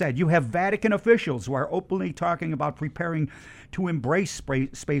what is said. You have Vatican officials who are openly talking about preparing to embrace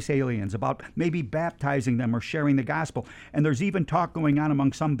space aliens, about maybe baptizing them or sharing the gospel. And there's even talk going on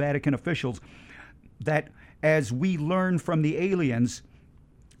among some Vatican officials that as we learn from the aliens,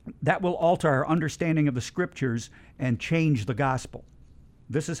 that will alter our understanding of the scriptures and change the gospel.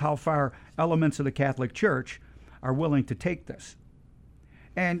 This is how far elements of the Catholic Church are willing to take this.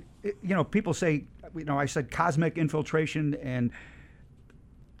 And, people say, I said cosmic infiltration, and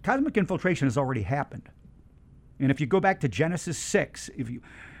cosmic infiltration has already happened. And if you go back to Genesis 6, I'm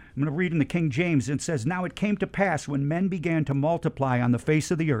going to read in the King James, it says, "Now it came to pass when men began to multiply on the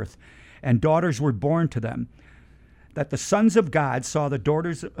face of the earth, and daughters were born to them, that the sons of God saw the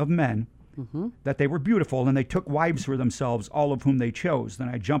daughters of men, that they were beautiful, and they took wives for themselves, all of whom they chose." Then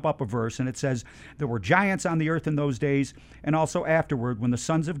I jump up a verse, and it says, "There were giants on the earth in those days, and also afterward, when the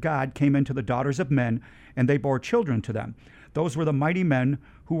sons of God came into the daughters of men, and they bore children to them. Those were the mighty men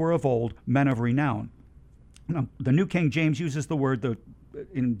who were of old, men of renown." Now, the New King James uses the word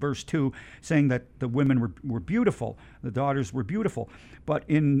in verse 2, saying that the women were beautiful, the daughters were beautiful. But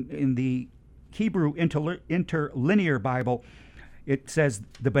in the Hebrew interlinear Bible, it says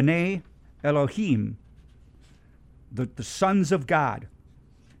the B'nai Elohim, the sons of God,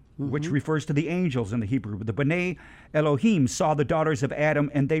 which refers to the angels in the Hebrew. The B'nai Elohim saw the daughters of Adam,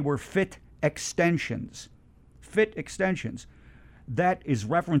 and they were fit extensions. Fit extensions. That is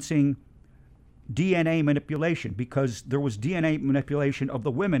referencing DNA manipulation, because there was DNA manipulation of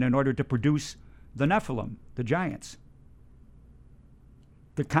the women in order to produce the Nephilim, the giants.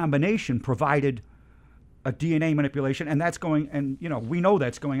 The combination provided a DNA manipulation, and that's going, and we know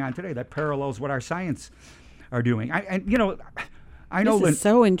that's going on today. That parallels what our science are doing. I know. This is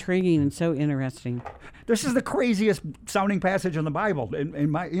so intriguing and so interesting. This is the craziest sounding passage in the Bible. In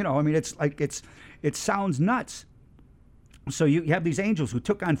my, it's like it sounds nuts. So you have these angels who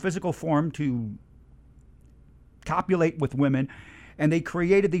took on physical form to copulate with women, and they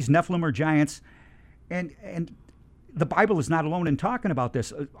created these Nephilim or giants, and the Bible is not alone in talking about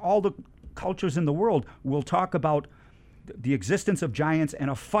this. All the cultures in the world will talk about the existence of giants and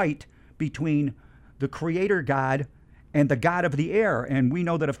a fight between the Creator God and the God of the air. And we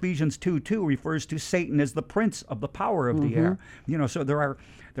know that Ephesians 2:2 refers to Satan as the prince of the power of the air. So there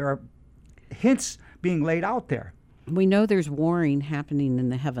are hints being laid out there. We know there's warring happening in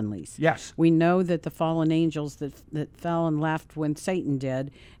the heavenlies. Yes. We know that the fallen angels that fell and left when Satan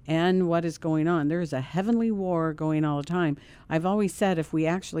did, and what is going on. There's a heavenly war going all the time. I've always said if we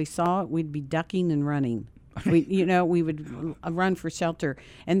actually saw it, we'd be ducking and running. We would run for shelter.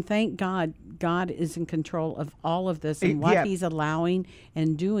 And thank God, God is in control of all of this and what He's allowing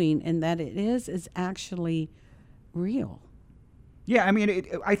and doing, and that it is actually real. Yeah, I mean,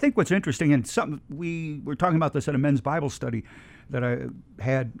 I think what's interesting, and we were talking about this at a men's Bible study that I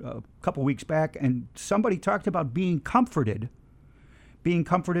had a couple weeks back, and somebody talked about being comforted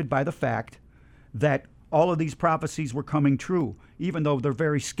by the fact that all of these prophecies were coming true, even though they're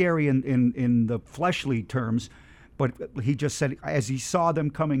very scary in the fleshly terms. But he just said, as he saw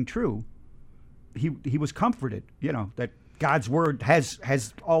them coming true, he was comforted, that God's word has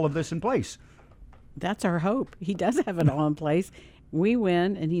all of this in place. That's our hope. He does have it all in place. We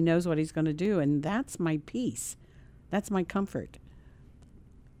win, and He knows what He's going to do, and that's my peace. That's my comfort.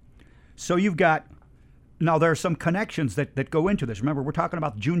 So you've got, now there are some connections that go into this. Remember, we're talking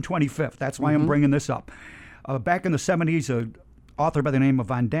about June 25th. That's why I'm bringing this up. Back in the 70s, an author by the name of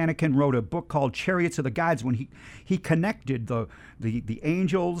Von Daniken wrote a book called Chariots of the Gods, when he connected the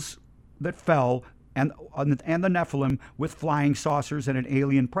angels that fell and the Nephilim with flying saucers and an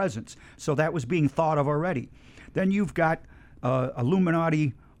alien presence. So that was being thought of already. Then you've got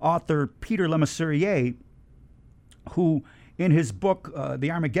Illuminati author Peter Lemessurier, who in his book, The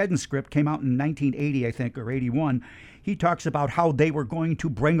Armageddon Script, came out in 1980, I think, or 81, he talks about how they were going to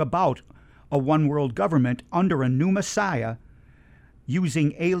bring about a one-world government under a new Messiah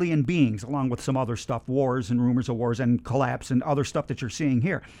using alien beings, along with some other stuff, wars and rumors of wars and collapse and other stuff that you're seeing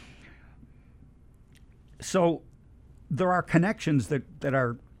here. So there are connections that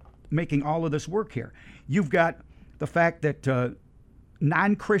are making all of this work here. You've got the fact that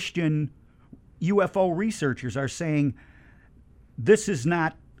non-Christian UFO researchers are saying this is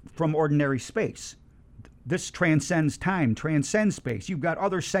not from ordinary space. This transcends time, transcends space. You've got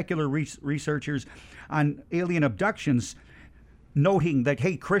other secular researchers on alien abductions noting that,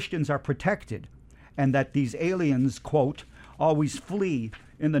 hey, Christians are protected and that these aliens, quote, always flee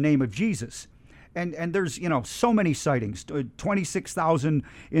in the name of Jesus. And there's, so many sightings, 26,000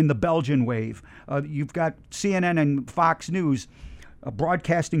 in the Belgian wave. You've got CNN and Fox News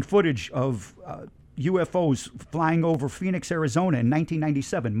broadcasting footage of UFOs flying over Phoenix, Arizona in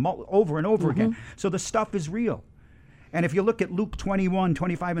 1997, over and over again. So the stuff is real. And if you look at Luke 21,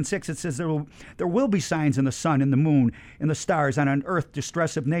 25 and 6, it says there will be signs in the sun, in the moon, in the stars, and on earth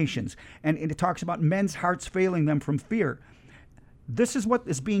distress of nations. And it talks about men's hearts failing them from fear. This is what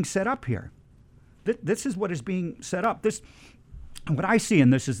is being set up here. This is what is being set up. What I see in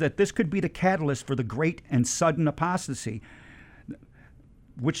this is that this could be the catalyst for the great and sudden apostasy,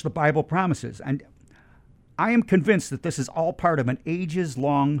 which the Bible promises. And I am convinced that this is all part of an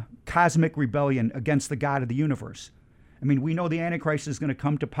ages-long cosmic rebellion against the God of the universe. I mean, we know the Antichrist is going to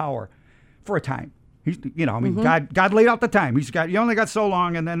come to power for a time. God laid out the time. You only got so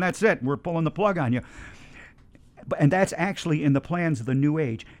long, and then that's it. We're pulling the plug on you. And that's actually in the plans of the New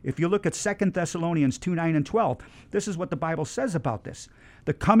Age. If you look at 2 Thessalonians 2:9 and 12, this is what the Bible says about this.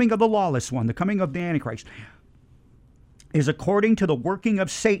 The coming of the lawless one, the coming of the Antichrist, is according to the working of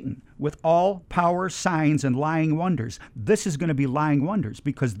Satan with all power, signs, and lying wonders. This is going to be lying wonders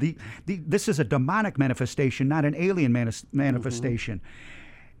because this is a demonic manifestation, not an alien manifestation.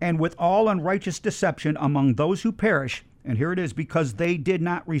 And with all unrighteous deception among those who perish, and here it is, because they did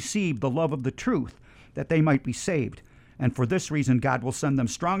not receive the love of the truth, that they might be saved. And for this reason, God will send them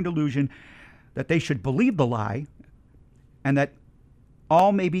strong delusion that they should believe the lie, and that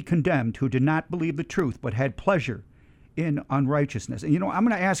all may be condemned who did not believe the truth, but had pleasure in unrighteousness. And I'm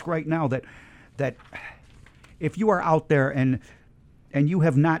going to ask right now that if you are out there and you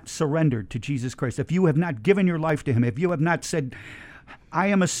have not surrendered to Jesus Christ, if you have not given your life to Him, if you have not said, I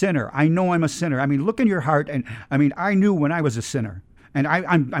am a sinner, I know I'm a sinner. I mean, look in your heart, and I knew when I was a sinner. And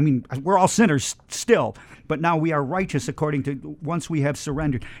I mean, we're all sinners still, but now we are righteous according to once we have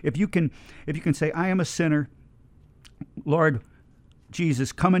surrendered. If you can say, I am a sinner, Lord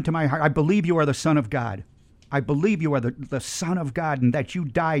Jesus, come into my heart. I believe you are the Son of God. I believe you are the Son of God, and that you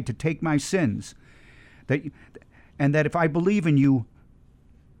died to take my sins. And that if I believe in you,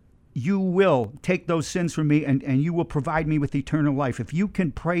 you will take those sins from me and you will provide me with eternal life. If you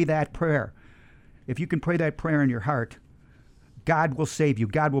can pray that prayer, in your heart, God will save you.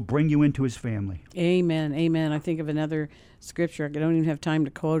 God will bring you into his family. Amen. Amen. I think of another scripture. I don't even have time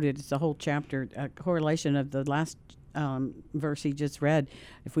to quote it. It's a whole chapter, a correlation of the last verse he just read.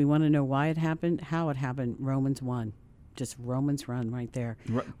 If we want to know why it happened, how it happened, Romans 1. Just Romans 1 right there.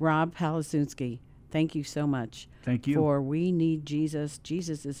 Rob Palasunski, thank you so much. Thank you. For we need Jesus.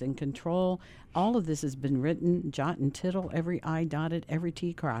 Jesus is in control. All of this has been written, jot and tittle, every I dotted, every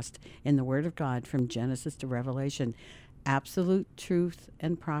T crossed in the Word of God from Genesis to Revelation. Absolute Truth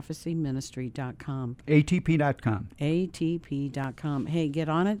and Prophecy Ministry.com. ATP.com. ATP.com. Hey, get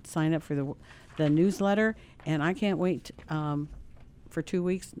on it. Sign up for the newsletter. And I can't wait for 2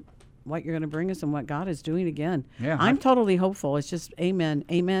 weeks what you're going to bring us and what God is doing again. Yeah, I'm totally hopeful. It's just amen,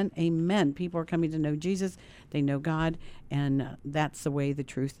 amen, amen. People are coming to know Jesus. They know God. And that's the way, the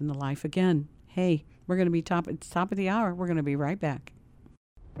truth, and the life again. Hey, we're going to be it's top of the hour. We're going to be right back.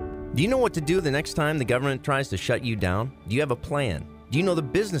 Do you know what to do the next time the government tries to shut you down? Do you have a plan? Do you know the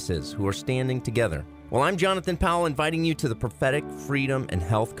businesses who are standing together? Well, I'm Jonathan Powell, inviting you to the Prophetic Freedom and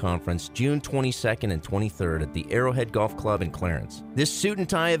Health Conference, June 22nd and 23rd at the Arrowhead Golf Club in Clarence. This suit and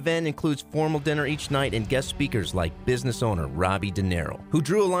tie event includes formal dinner each night and guest speakers like business owner Robbie De Niro, who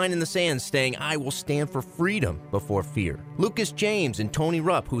drew a line in the sand saying, "I will stand for freedom before fear." Lucas James and Tony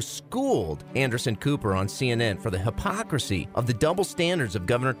Rupp, who schooled Anderson Cooper on CNN for the hypocrisy of the double standards of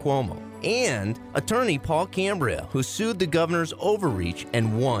Governor Cuomo. And attorney Paul Cambria, who sued the governor's overreach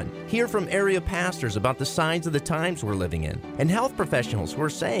and won. Hear from area pastors about the signs of the times we're living in, and health professionals who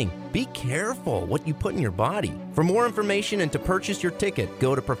are saying, be careful what you put in your body. For more information and to purchase your ticket,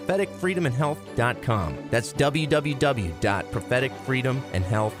 go to propheticfreedomandhealth.com. That's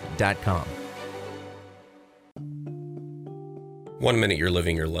www.propheticfreedomandhealth.com. 1 minute you're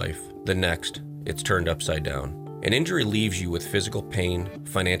living your life, the next, it's turned upside down. An injury leaves you with physical pain,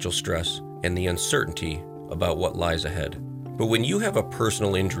 financial stress, and the uncertainty about what lies ahead. But when you have a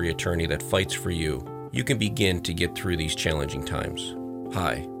personal injury attorney that fights for you, you can begin to get through these challenging times.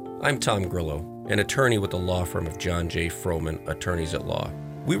 Hi, I'm Tom Grillo, an attorney with the law firm of John J. Froman, Attorneys at Law.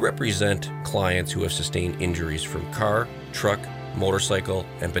 We represent clients who have sustained injuries from car, truck, motorcycle,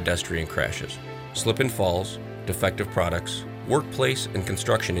 and pedestrian crashes, slip and falls, defective products, workplace and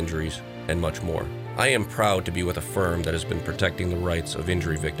construction injuries, and much more. I am proud to be with a firm that has been protecting the rights of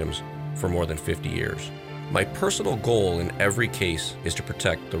injury victims for more than 50 years. My personal goal in every case is to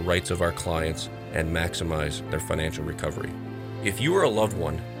protect the rights of our clients and maximize their financial recovery. If you or a loved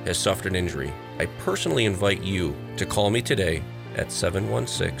one has suffered an injury, I personally invite you to call me today at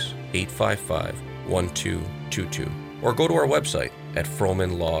 716-855-1222 or go to our website at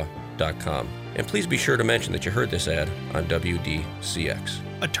fromanlaw.com. And please be sure to mention that you heard this ad on WDCX.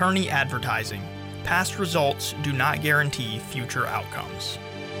 Attorney advertising. Past results do not guarantee future outcomes.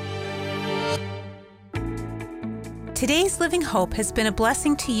 Today's Living Hope has been a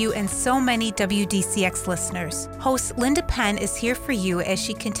blessing to you and so many WDCX listeners. Host Linda Penn is here for you as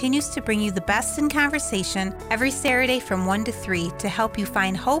she continues to bring you the best in conversation every Saturday from 1 to 3 to help you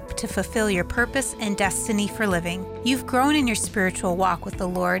find hope to fulfill your purpose and destiny for living. You've grown in your spiritual walk with the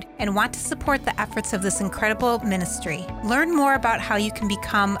Lord and want to support the efforts of this incredible ministry. Learn more about how you can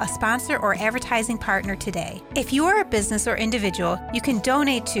become a sponsor or advertising partner today. If you are a business or individual, you can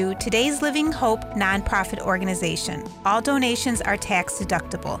donate to Today's Living Hope nonprofit organization. All donations are tax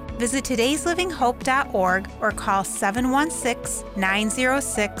deductible. Visit today'slivinghope.org or call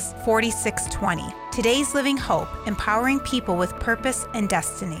 716-906-4620. Today's Living Hope, empowering people with purpose and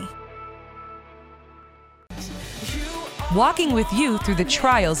destiny. Walking with you through the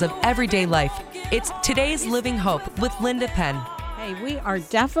trials of everyday life. It's Today's Living Hope with Linda Penn. Hey, we are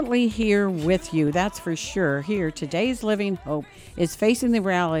definitely here with you. That's for sure. Here, Today's Living Hope is facing the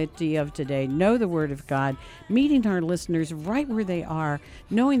reality of today. Know the Word of God, meeting our listeners right where they are,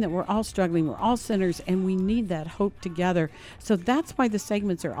 knowing that we're all struggling, we're all sinners, and we need that hope together. So that's why the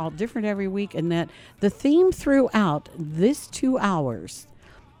segments are all different every week, and that the theme throughout this 2 hours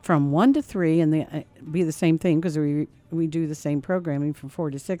from 1 to 3, and be the same thing because we do the same programming from 4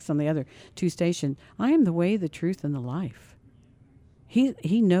 to 6 on the other 2 stations. I am the way, the truth, and the life.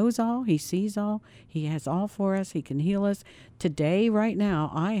 He knows all. He sees all. He has all for us. He can heal us. Today, right now,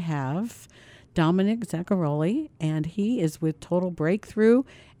 I have Dominic Zaccaroli, and he is with Total Breakthrough.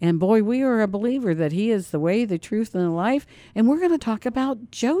 And boy, we are a believer that he is the way, the truth, and the life. And we're going to talk about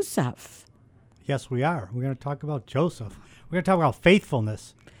Joseph. Yes, we are. We're going to talk about Joseph. We're going to talk about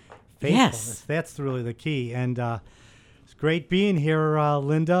faithfulness. Yes. That's really the key. And it's great being here,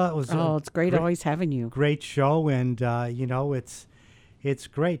 Linda. It's great always having you. Great show. And, it's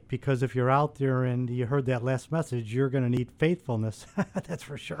great because if you're out there and you heard that last message, you're going to need faithfulness. That's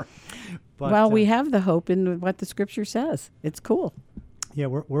for sure. But, well, we have the hope in what the Scripture says. It's cool. Yeah,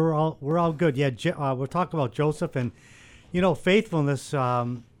 we're all good. Yeah, we're talking about Joseph, and faithfulness.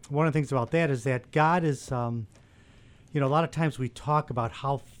 One of the things about that is that God is. A lot of times we talk about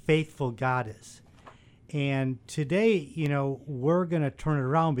how faithful God is, and today, we're going to turn it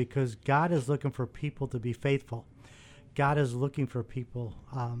around because God is looking for people to be faithful. God is looking for people,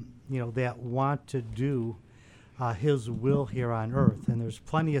 that want to do His will here on earth. And there's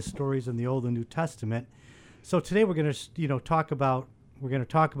plenty of stories in the Old and New Testament. So today we're going to, talk about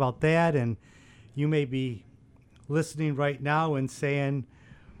that. And you may be listening right now and saying,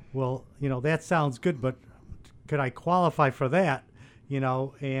 well, that sounds good, but could I qualify for that?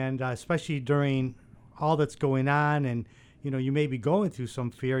 And especially during all that's going on, and you may be going through some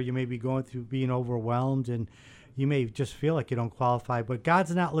fear, you may be going through being overwhelmed, and you may just feel like you don't qualify, but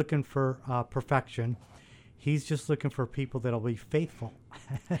God's not looking for perfection. He's just looking for people that'll be faithful.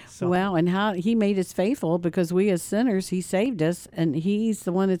 Well, and how He made us faithful because we as sinners, He saved us, and He's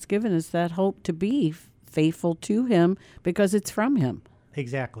the one that's given us that hope to be faithful to Him because it's from Him.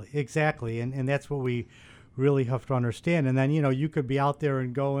 Exactly. And that's what we really have to understand. And then, you could be out there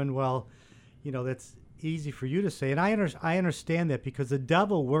and going, well, that's easy for you to say. And I understand that because the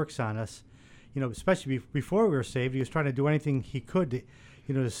devil works on us. Especially before we were saved, he was trying to do anything he could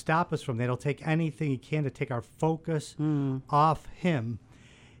to stop us from that. He'll take anything he can to take our focus off him.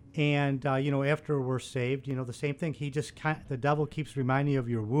 And, after we're saved, the same thing. The devil keeps reminding you of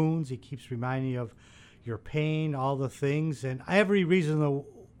your wounds. He keeps reminding you of your pain, all the things, and every reason in the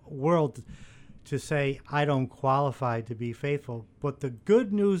world to say, I don't qualify to be faithful. But the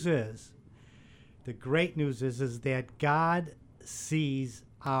good news is, the great news is that God sees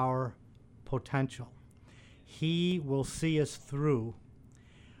our potential. He will see us through,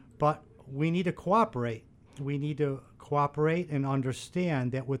 but we need to cooperate. We need to cooperate and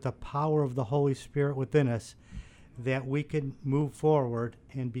understand that with the power of the Holy Spirit within us, that we can move forward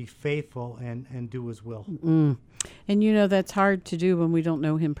and be faithful and do His will. And that's hard to do when we don't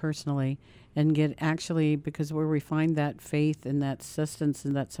know Him personally, and because where we find that faith and that sustenance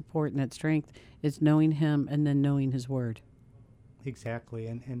and that support and that strength is knowing Him and then knowing His Word. Exactly,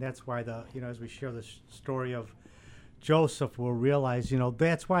 and that's why as we share the story of Joseph, we'll realize,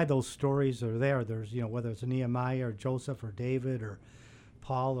 that's why those stories are there. There's, whether it's Nehemiah or Joseph or David or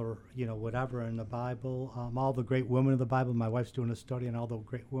Paul or, whatever in the Bible, all the great women of the Bible. My wife's doing a study on all the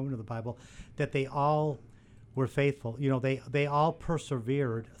great women of the Bible, that they all were faithful. They all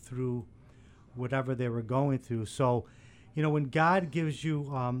persevered through whatever they were going through. So, when God gives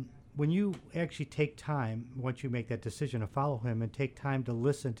you when you actually take time, once you make that decision to follow Him and take time to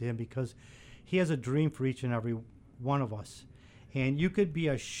listen to Him, because He has a dream for each and every one of us. And you could be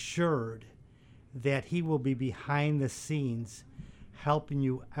assured that He will be behind the scenes helping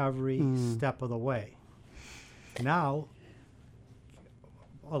you every step of the way. Now,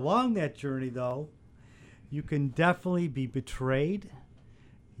 along that journey, though, you can definitely be betrayed.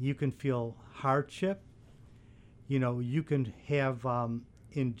 You can feel hardship. You can have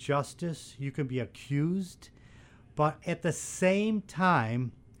injustice. You can be accused. But at the same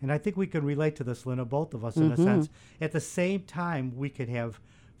time, and I think we can relate to this, Linda, both of us in a sense, at the same time, we could have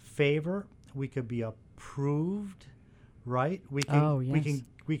favor. We could be approved, right? We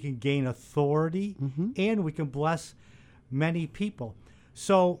can gain authority, and we can bless many people.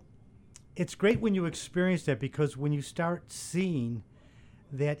 So it's great when you experience that, because when you start seeing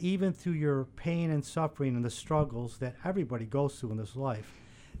that even through your pain and suffering and the struggles that everybody goes through in this life,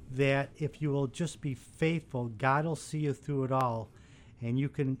 that if you will just be faithful, God will see you through it all, and you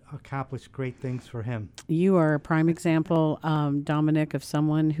can accomplish great things for Him. You are a prime example, Dominic, of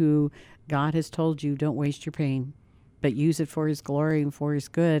someone who God has told you, don't waste your pain, but use it for His glory and for His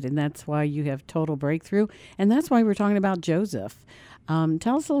good. And that's why you have total breakthrough. And that's why we're talking about Joseph.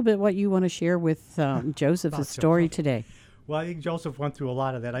 Tell us a little bit what you want to share with Joseph's story today. Well, I think Joseph went through a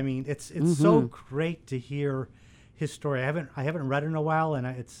lot of that. I mean, it's so great to hear his story. I haven't read it in a while, and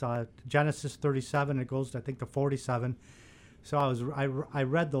it's Genesis 37. It goes, I think, to 47. So I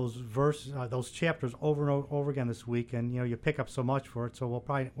read those verses, those chapters over and over again this week, and you pick up so much for it. So we'll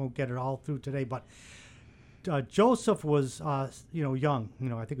probably won't get it all through today. But Joseph was young.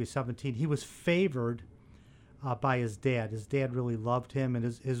 I think he was 17. He was favored by his dad. His dad really loved him, and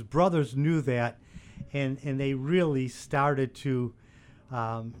his brothers knew that, and they really started to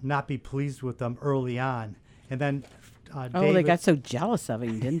not be pleased with them early on. And then David, they got so jealous of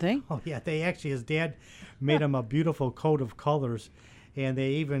him, didn't they? Oh, yeah. His dad made him a beautiful coat of colors, and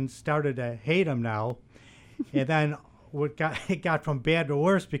they even started to hate him now. And then it got from bad to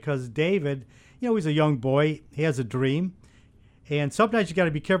worse because David, he's a young boy. He has a dream. And sometimes you got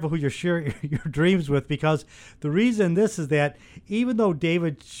to be careful who you share your dreams with, because the reason this is that even though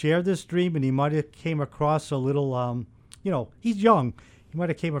David shared this dream and he might have came across a little, he's young. He might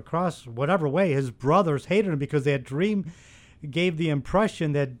have came across whatever way. His brothers hated him because that dream gave the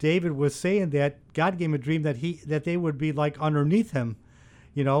impression that David was saying that God gave him a dream that they would be like underneath him,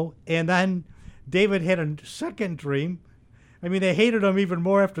 And then David had a second dream. I mean, they hated him even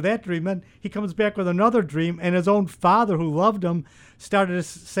more after that dream. Then he comes back with another dream, and his own father, who loved him, started to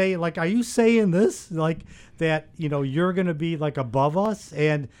say, like, are you saying this? Like, that, you're going to be, like, above us?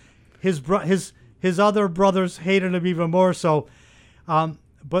 And his other brothers hated him even more. So,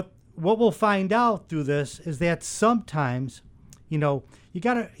 but what we'll find out through this is that sometimes, you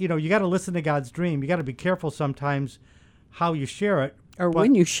gotta listen to God's dream. You gotta be careful sometimes how you share it. Or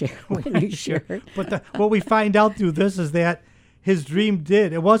when you share it. But what we find out through this is that his dream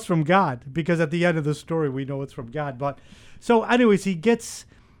it was from God, because at the end of the story we know it's from God. But so anyways, he gets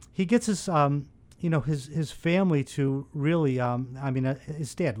his his family to really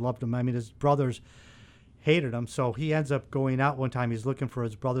his dad loved him. I mean, his brothers hated him, so he ends up going out one time. He's looking for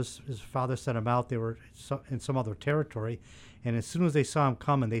his brothers. His father sent him out. They were in some other territory, and as soon as they saw him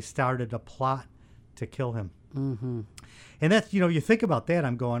coming, they started a plot to kill him. Mm-hmm. And that's, you think about that,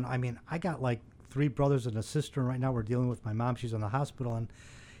 I'm going, I got like 3 brothers and a sister, and right now we're dealing with my mom. She's in the hospital, and,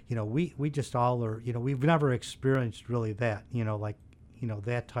 we just all are, we've never experienced really that,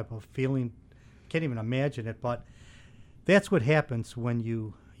 that type of feeling. Can't even imagine it, but that's what happens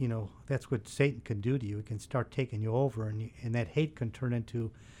when that's what Satan can do to you. It can start taking you over, and that hate can turn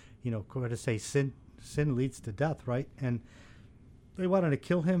into, sin leads to death, right? And they wanted to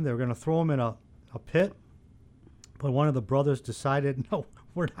kill him. They were going to throw him in a pit. But one of the brothers decided, no,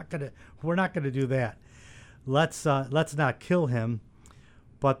 we're not gonna do that. Let's not kill him.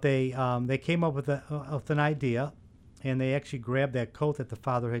 But they came up with an idea, and they actually grabbed that coat that the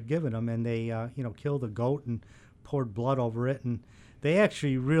father had given him, and they killed a goat and poured blood over it. And they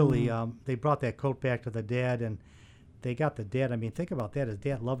actually really they brought that coat back to the dad, and they got the dad. I mean, think about that. His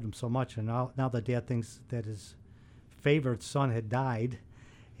dad loved him so much, and now the dad thinks that his favorite son had died.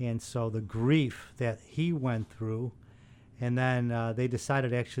 And so the grief that he went through, and then they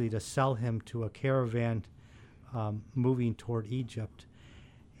decided actually to sell him to a caravan moving toward Egypt.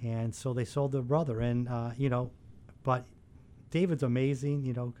 And so they sold their brother. And, but David's amazing.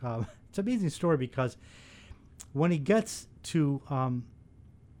 It's an amazing story because when he gets to,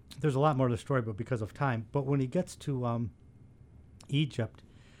 there's a lot more to the story, but because of time. But when he gets to Egypt,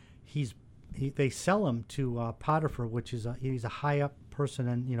 they sell him to Potiphar, which is he's a high up person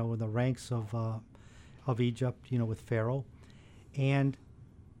in the ranks of Egypt, with Pharaoh, and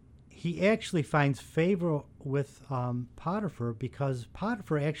he actually finds favor with Potiphar because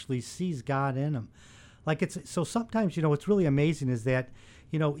Potiphar actually sees God in him. So sometimes what's really amazing is that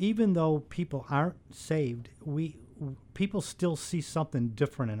even though people aren't saved, people still see something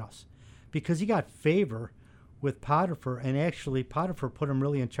different in us, because he got favor with Potiphar, and actually Potiphar put him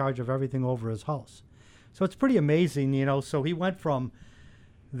really in charge of everything over his house. So it's pretty amazing, So he went from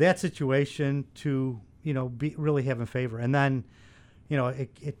that situation to, really having favor. And then,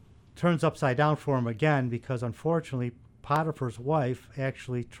 it turns upside down for him again, because unfortunately Potiphar's wife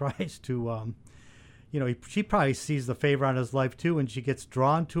actually tries to, she probably sees the favor on his life too, and she gets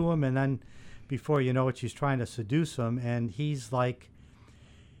drawn to him. And then before you know it, she's trying to seduce him. And he's like,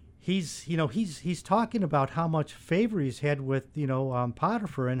 he's talking about how much favor he's had with,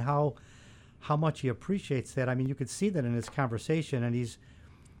 Potiphar, and how much he appreciates that. I mean, you could see that in his conversation, and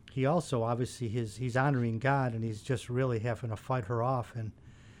he also obviously he's honoring God, and he's just really having to fight her off. And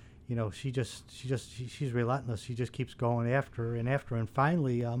she's relentless. She just keeps going after her, and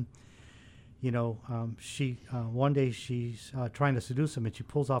finally, she one day she's trying to seduce him, and she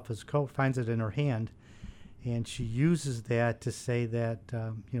pulls off his coat, finds it in her hand, and she uses that to say that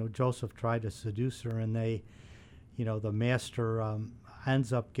Joseph tried to seduce her, and they, the master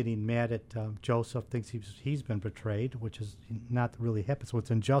ends up getting mad at Joseph, thinks he's been betrayed, which is not really happened, so it's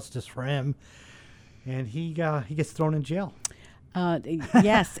injustice for him, and he gets thrown in jail.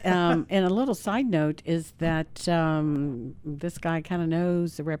 Yes, and a little side note is that this guy kind of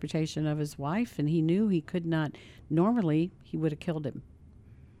knows the reputation of his wife, and he knew he could not. Normally, he would have killed him.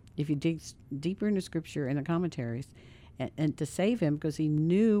 If you dig deeper into Scripture and the commentaries, and to save him, because he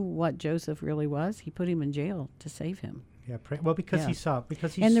knew what Joseph really was, he put him in jail to save him. Yeah, because he saw,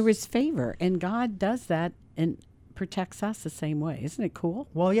 because he and there was favor, and God does that and protects us the same way. Isn't it cool?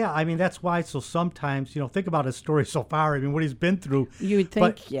 Well, yeah. I mean, that's why. So sometimes, think about his story so far. I mean, what he's been through. You would think,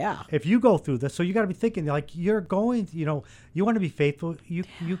 but yeah. If you go through this, so you got to be thinking like you're going. You want to be faithful.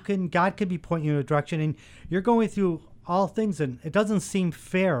 God can be pointing you in a direction, and you're going through all things, and it doesn't seem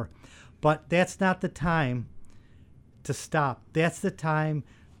fair, but that's not the time to stop. That's the time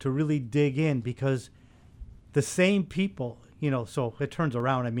to really dig in, because the same people. So it turns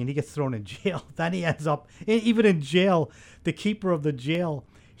around. I mean, he gets thrown in jail. Then he ends up, even in jail, the keeper of the jail,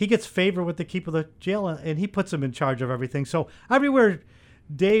 he gets favor with the keeper of the jail, and he puts him in charge of everything. So everywhere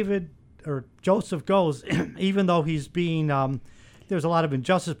David or Joseph goes, even though he's being, there's a lot of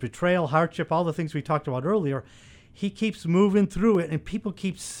injustice, betrayal, hardship, all the things we talked about earlier, he keeps moving through it, and people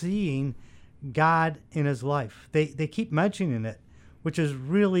keep seeing God in his life. They keep mentioning it, which is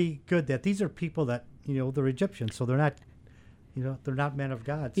really good, that these are people that, they're Egyptians, so they're not... they're not men of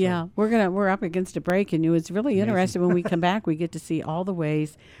God. So. Yeah, we're up against a break, and it's really interesting when we come back. We get to see all the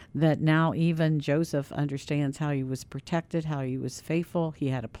ways that now even Joseph understands how he was protected, how he was faithful. He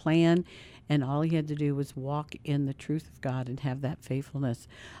had a plan, and all he had to do was walk in the truth of God and have that faithfulness.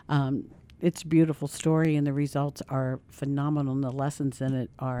 It's a beautiful story, and the results are phenomenal, and the lessons in it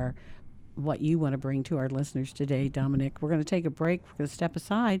are what you want to bring to our listeners today, Dominic. We're going to take a break. We're going to step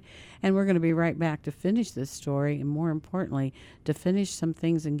aside, and we're going to be right back to finish this story, and more importantly, to finish some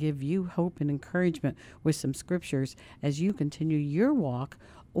things and give you hope and encouragement with some scriptures as you continue your walk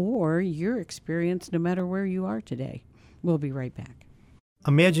or your experience, no matter where you are today. We'll be right back.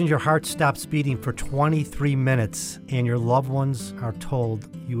 Imagine your heart stops beating for 23 minutes and your loved ones are told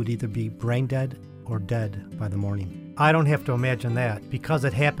you would either be brain dead or dead by the morning. I don't have to imagine that because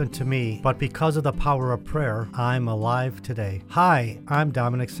it happened to me, but because of the power of prayer, I'm alive today. Hi, I'm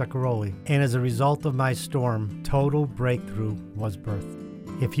Dominic Saccaroli, and as a result of my storm, Total Breakthrough was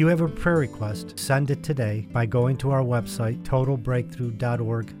birthed. If you have a prayer request, send it today by going to our website,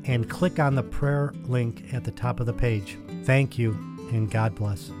 totalbreakthrough.org, and click on the prayer link at the top of the page. Thank you, and God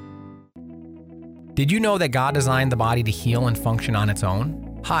bless. Did you know that God designed the body to heal and function on its own?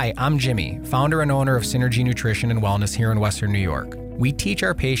 Hi, I'm Jimmy, founder and owner of Synergy Nutrition and Wellness here in Western New York. We teach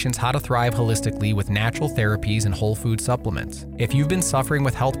our patients how to thrive holistically with natural therapies and whole food supplements. If you've been suffering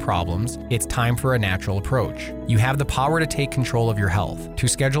with health problems, it's time for a natural approach. You have the power to take control of your health. To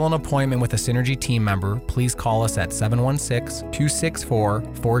schedule an appointment with a Synergy team member, please call us at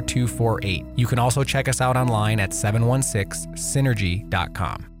 716-264-4248. You can also check us out online at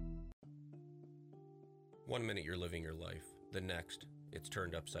 716synergy.com. 1 minute you're living your life, the next it's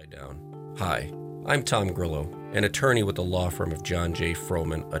turned upside down. Hi, I'm Tom Grillo, an attorney with the law firm of John J.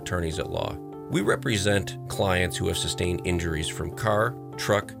 Froman, Attorneys at Law. We represent clients who have sustained injuries from car,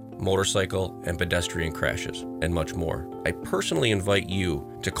 truck, motorcycle, and pedestrian crashes, and much more. I personally invite you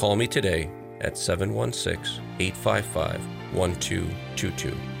to call me today at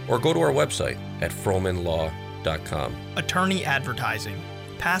 716-855-1222 or go to our website at fromanlaw.com. Attorney advertising.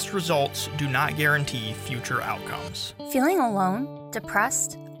 Past results do not guarantee future outcomes. Feeling alone,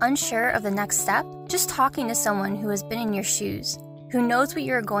 depressed, unsure of the next step? Just talking to someone who has been in your shoes, who knows what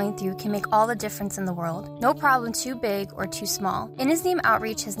you are going through, can make all the difference in the world. No problem too big or too small. In His Name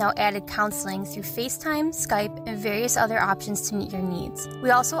Outreach has now added counseling through FaceTime, Skype, and various other options to meet your needs.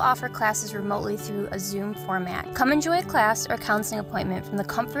 We also offer classes remotely through a Zoom format. Come enjoy a class or counseling appointment from the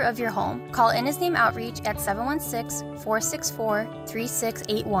comfort of your home. Call In His Name Outreach at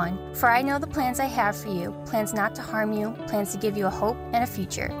 716-464-3681. For I know the plans I have for you, plans not to harm you, plans to give you a hope and a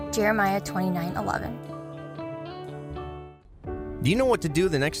future. Jeremiah 29:11. Do you know what to do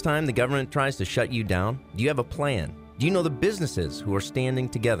the next time the government tries to shut you down? Do you have a plan? Do you know the businesses who are standing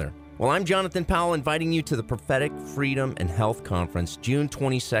together? Well, I'm Jonathan Powell, inviting you to the Prophetic Freedom and Health Conference, June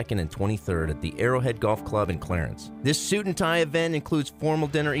 22nd and 23rd at the Arrowhead Golf Club in Clarence. This suit and tie event includes formal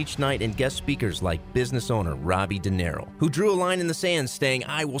dinner each night and guest speakers like business owner Robbie De Niro, who drew a line in the sand saying,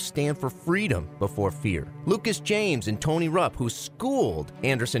 "I will stand for freedom before fear." Lucas James and Tony Rupp, who schooled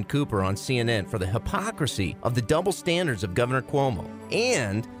Anderson Cooper on CNN for the hypocrisy of the double standards of Governor Cuomo.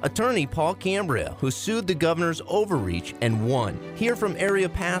 And attorney Paul Cambria, who sued the governor's overreach and won. Hear from area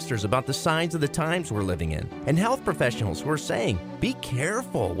pastors about the signs of the times we're living in, and health professionals who are saying, be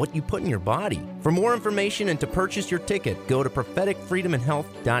careful what you put in your body. For more information and to purchase your ticket, go to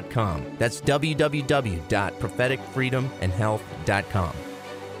propheticfreedomandhealth.com. That's www.propheticfreedomandhealth.com.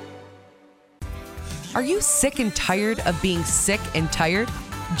 Are you sick and tired of being sick and tired?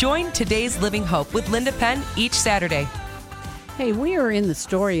 Join Today's Living Hope with Linda Penn each Saturday. Hey, we are in the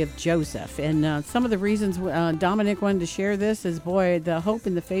story of Joseph, and some of the reasons Dominic wanted to share this is, boy, the hope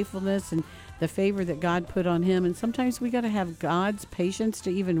and the faithfulness and the favor that God put on him. And sometimes we got to have God's patience to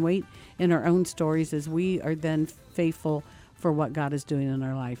even wait in our own stories as we are then faithful for what God is doing in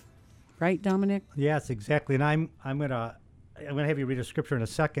our life. Right, Dominic? Yes, exactly. And I'm gonna have you read a scripture in a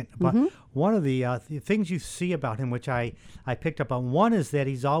second. But one of the things you see about him, which I picked up on, one is that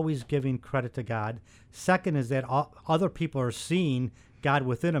he's always giving credit to God. Second is that other people are seeing God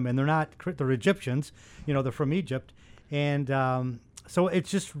within him, and they're Egyptians, they're from Egypt, and so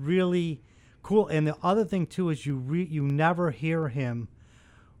it's just really cool. And the other thing too is you never hear him,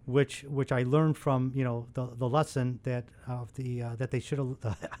 which I learned from the lesson that that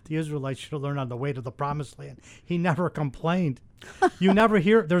the Israelites should have learned on the way to the Promised Land. He never complained. You never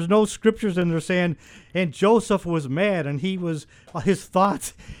hear. There's no scriptures in there saying, and Joseph was mad and he was his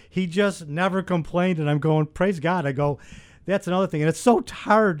thoughts. He just never complained. And I'm going, praise God. I go, that's another thing. And it's so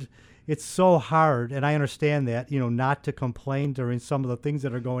hard. It's so hard, and I understand that not to complain during some of the things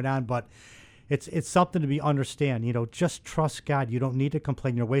that are going on, but it's something to be understand. Just trust God. You don't need to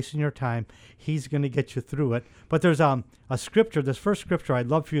complain. You're wasting your time. He's going to get you through it. But there's a scripture, this first scripture I'd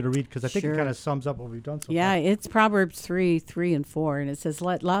love for you to read because I think it kind of sums up what we've done so far. Yeah, it's Proverbs 3:3-4, and it says,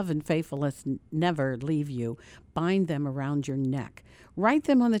 "Let love and faithfulness never leave you. Bind them around your neck. Write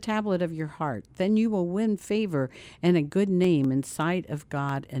them on the tablet of your heart. Then you will win favor and a good name in sight of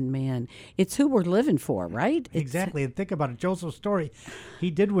God and man." It's who we're living for, right? Exactly. And think about it. Joseph's story,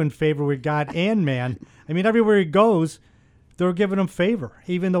 he did win favor with God and man. I mean, everywhere he goes, they're giving him favor,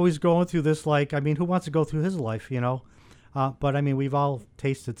 even though he's going through this, who wants to go through his life, But, I mean, we've all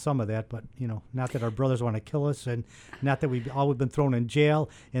tasted some of that, but, not that our brothers want to kill us, and not that we've all been thrown in jail,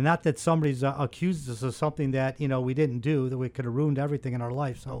 and not that somebody's accused us of something that, we didn't do, that we could have ruined everything in our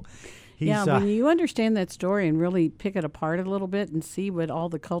life. So when you understand that story and really pick it apart a little bit and see what all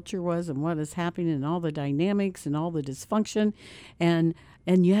the culture was and what is happening and all the dynamics and all the dysfunction, and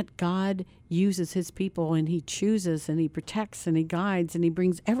yet God uses his people, and he chooses and he protects and he guides and he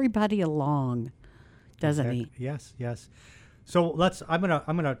brings everybody along. Doesn't he? Yes. So I'm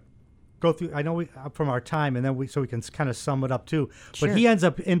gonna go through. I know from our time, and then so we can kind of sum it up too. Sure. But he ends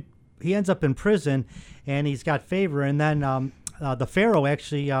up in prison, and he's got favor. And then the Pharaoh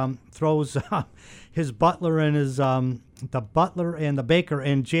actually throws his butler and the butler and the baker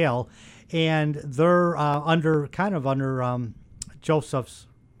in jail, and they're under Joseph's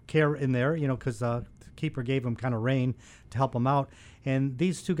care in there. Because the keeper gave him kind of rain to help him out. And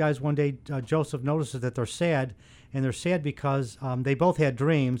these two guys, one day, Joseph notices that they're sad, and they're sad because they both had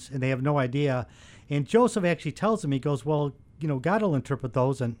dreams, and they have no idea. And Joseph actually tells them, he goes, well, God will interpret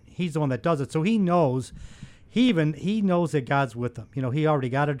those, and he's the one that does it. So he knows, he knows that God's with them. He already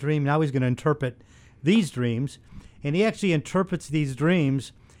got a dream. Now he's going to interpret these dreams, and he actually interprets these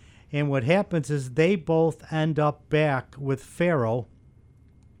dreams. And what happens is they both end up back with Pharaoh,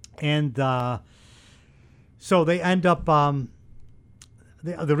 and so they end up.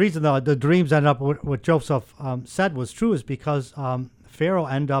 The reason the dreams end up what Joseph said was true is because Pharaoh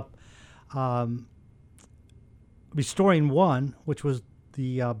ended up restoring one, which was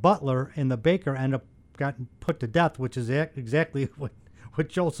the butler, and the baker ended up gotten put to death, which is exactly what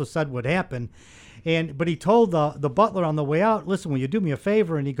Joseph said would happen. But he told the butler on the way out, listen, will you do me a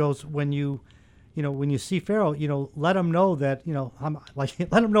favor? And he goes, when you see Pharaoh, let him know that,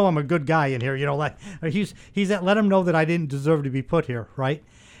 let him know I'm a good guy in here, let him know that I didn't deserve to be put here, right?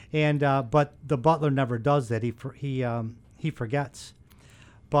 And but the butler never does that. He forgets.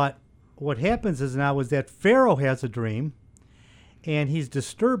 But what happens is that Pharaoh has a dream, and he's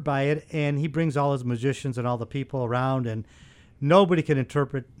disturbed by it, and he brings all his magicians and all the people around, and nobody can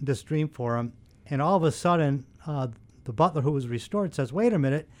interpret this dream for him. And all of a sudden, the butler who was restored says, "Wait a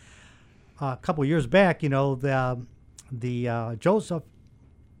minute." A couple years back, the Joseph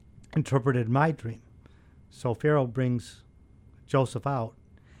interpreted my dream. So Pharaoh brings Joseph out.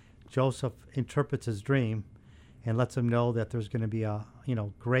 Joseph interprets his dream and lets him know that there's going to be a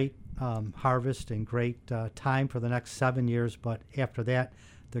great harvest and great time for the next 7 years. But after that,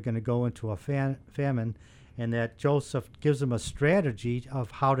 they're going to go into a famine, and that Joseph gives him a strategy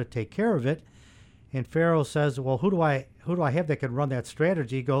of how to take care of it. And Pharaoh says, "Well, who do I have that can run that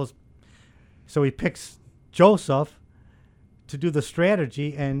strategy?" He goes. So he picks Joseph to do the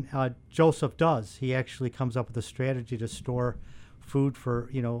strategy, and Joseph does. He actually comes up with a strategy to store food for,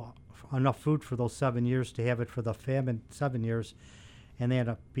 enough food for those 7 years to have it for the famine 7 years. And they end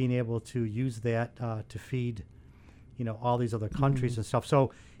up being able to use that to feed, all these other countries and stuff.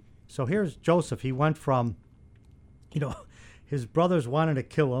 So here's Joseph. He went from, his brothers wanted to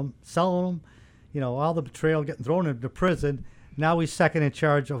kill him, sell him, all the betrayal, getting thrown into prison. Now he's second in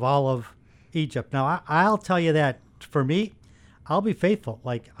charge of all of Egypt. Now, I'll tell you that for me, I'll be faithful.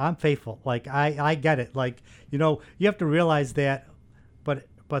 Like, I'm faithful. Like, I get it. Like, you know, you have to realize that.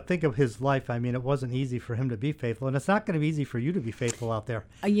 But think of his life. I mean, it wasn't easy for him to be faithful, and it's not going to be easy for you to be faithful out there.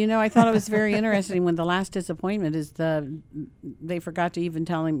 You know, I thought it was very interesting when the last disappointment is they forgot to even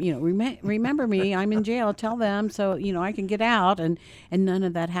tell him, you know, remember me, I'm in jail, tell them so, you know, I can get out, and none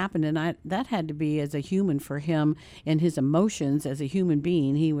of that happened. And that had to be, as a human for him and his emotions as a human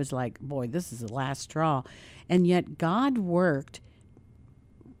being, he was like, boy, this is the last straw. And yet God worked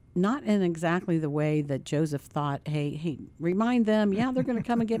not in exactly the way that Joseph thought, hey, remind them, yeah, they're going to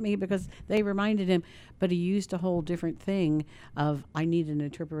come and get me because they reminded him. But he used a whole different thing of, I need an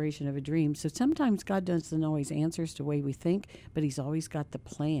interpretation of a dream. So sometimes God doesn't always answer us the way we think, but he's always got the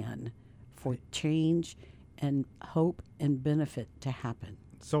plan for change and hope and benefit to happen.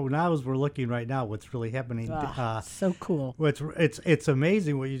 So now as we're looking right now, what's really happening. So cool. It's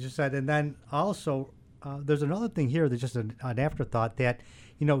amazing what you just said. And then also, there's another thing here that's just an afterthought that,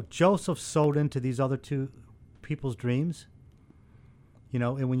 you know, Joseph sowed into these other two people's dreams. You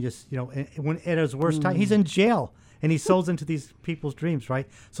know, and when at his worst time, he's in jail and he sows into these people's dreams, right?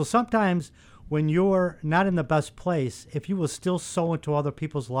 So sometimes when you're not in the best place, if you will still sow into other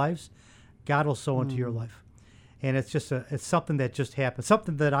people's lives, God will sow into your life. And it's just it's something that just happens,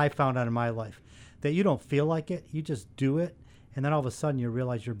 something that I found out in my life, that you don't feel like it, you just do it, and then all of a sudden you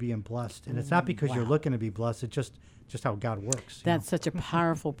realize you're being blessed. And it's not because you're looking to be blessed, it's just how God works. That's such a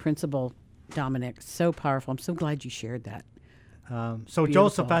powerful principle, Dominic. So powerful. I'm so glad you shared that. So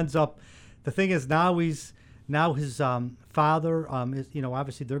Joseph ends up, the thing is now his father is, you know,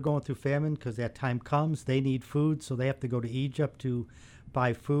 obviously they're going through famine because that time comes. They need food, so they have to go to Egypt to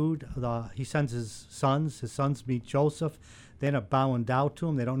buy food. He sends his sons. His sons meet Joseph. They end up bowing down to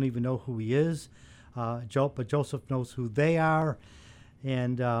him. They don't even know who he is. But Joseph knows who they are.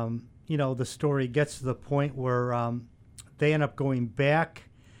 And, you know, the story gets to the point where they end up going back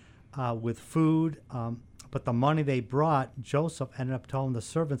with food. But the money they brought, Joseph ended up telling the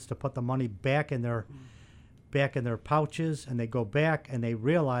servants to put the money back in their pouches, and they go back and they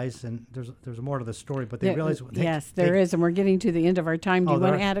realize, and there's more to the story, but they realize. There is, and we're getting to the end of our time. Do you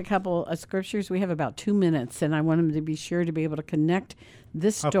want to add a couple of scriptures? We have about 2 minutes, and I want them to be sure to be able to connect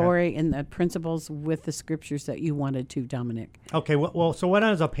this story and the principles with the scriptures that you wanted to, Dominic. Okay, well, so what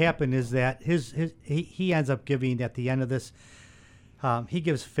ends up happening is that he ends up giving at the end of this, he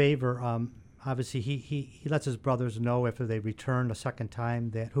gives favor. Obviously, he lets his brothers know after they return a second time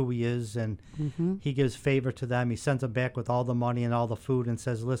that who he is, and he gives favor to them. He sends them back with all the money and all the food, and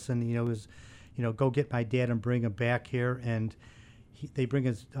says, "Listen, go get my dad and bring him back here." And they bring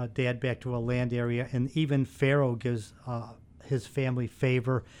his dad back to a land area, and even Pharaoh gives his family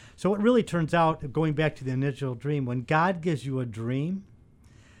favor. So it really turns out, going back to the initial dream, when God gives you a dream,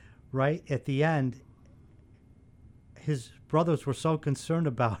 right at the end, his brothers were so concerned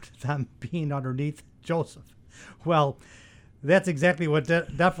about them being underneath Joseph. Well, that's exactly what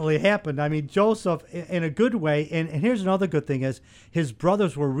definitely happened. I mean, Joseph, in a good way, and here's another good thing is his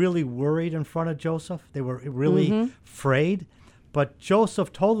brothers were really worried in front of Joseph. They were really afraid. But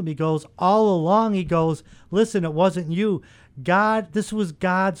Joseph told them, he goes, all along, he goes, listen, it wasn't you. This was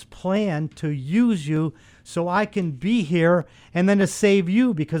God's plan to use you so I can be here and then to save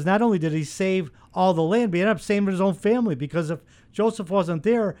you, because not only did he save all the land, but he ended up saving his own family, because if Joseph wasn't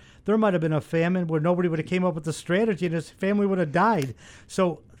there might have been a famine where nobody would have came up with the strategy and his family would have died.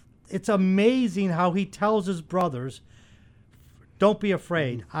 So it's amazing how he tells his brothers, don't be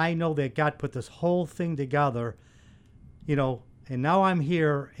afraid. I know that God put this whole thing together, and now I'm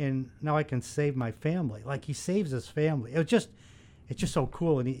here and now I can save my family. Like, he saves his family. It's just so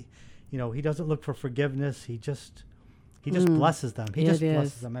cool. And he doesn't look for forgiveness. He just blesses them. He just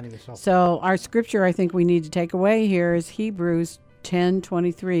blesses them anyway. So our scripture I think we need to take away here is Hebrews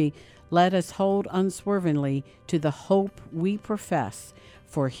 10:23. Let us hold unswervingly to the hope we profess,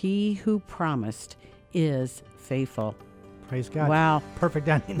 for he who promised is faithful. Praise God. Wow. Perfect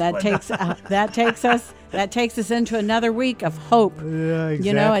ending. That takes us into another week of hope. Yeah,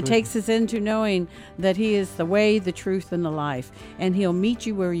 exactly. It takes us into knowing that he is the way, the truth, and the life. And he'll meet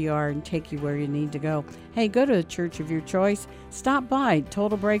you where you are and take you where you need to go. Hey, go to a church of your choice. Stop by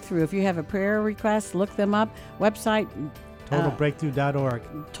Total Breakthrough. If you have a prayer request, look them up. Website. TotalBreakthrough.org.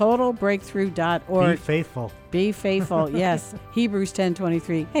 TotalBreakthrough.org. Be faithful. Be faithful. Yes. Hebrews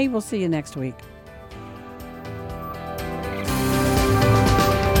 10:23. Hey, we'll see you next week.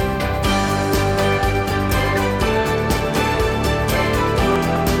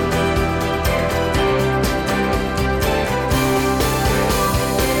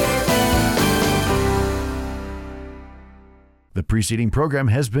 The preceding program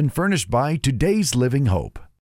has been furnished by Today's Living Hope.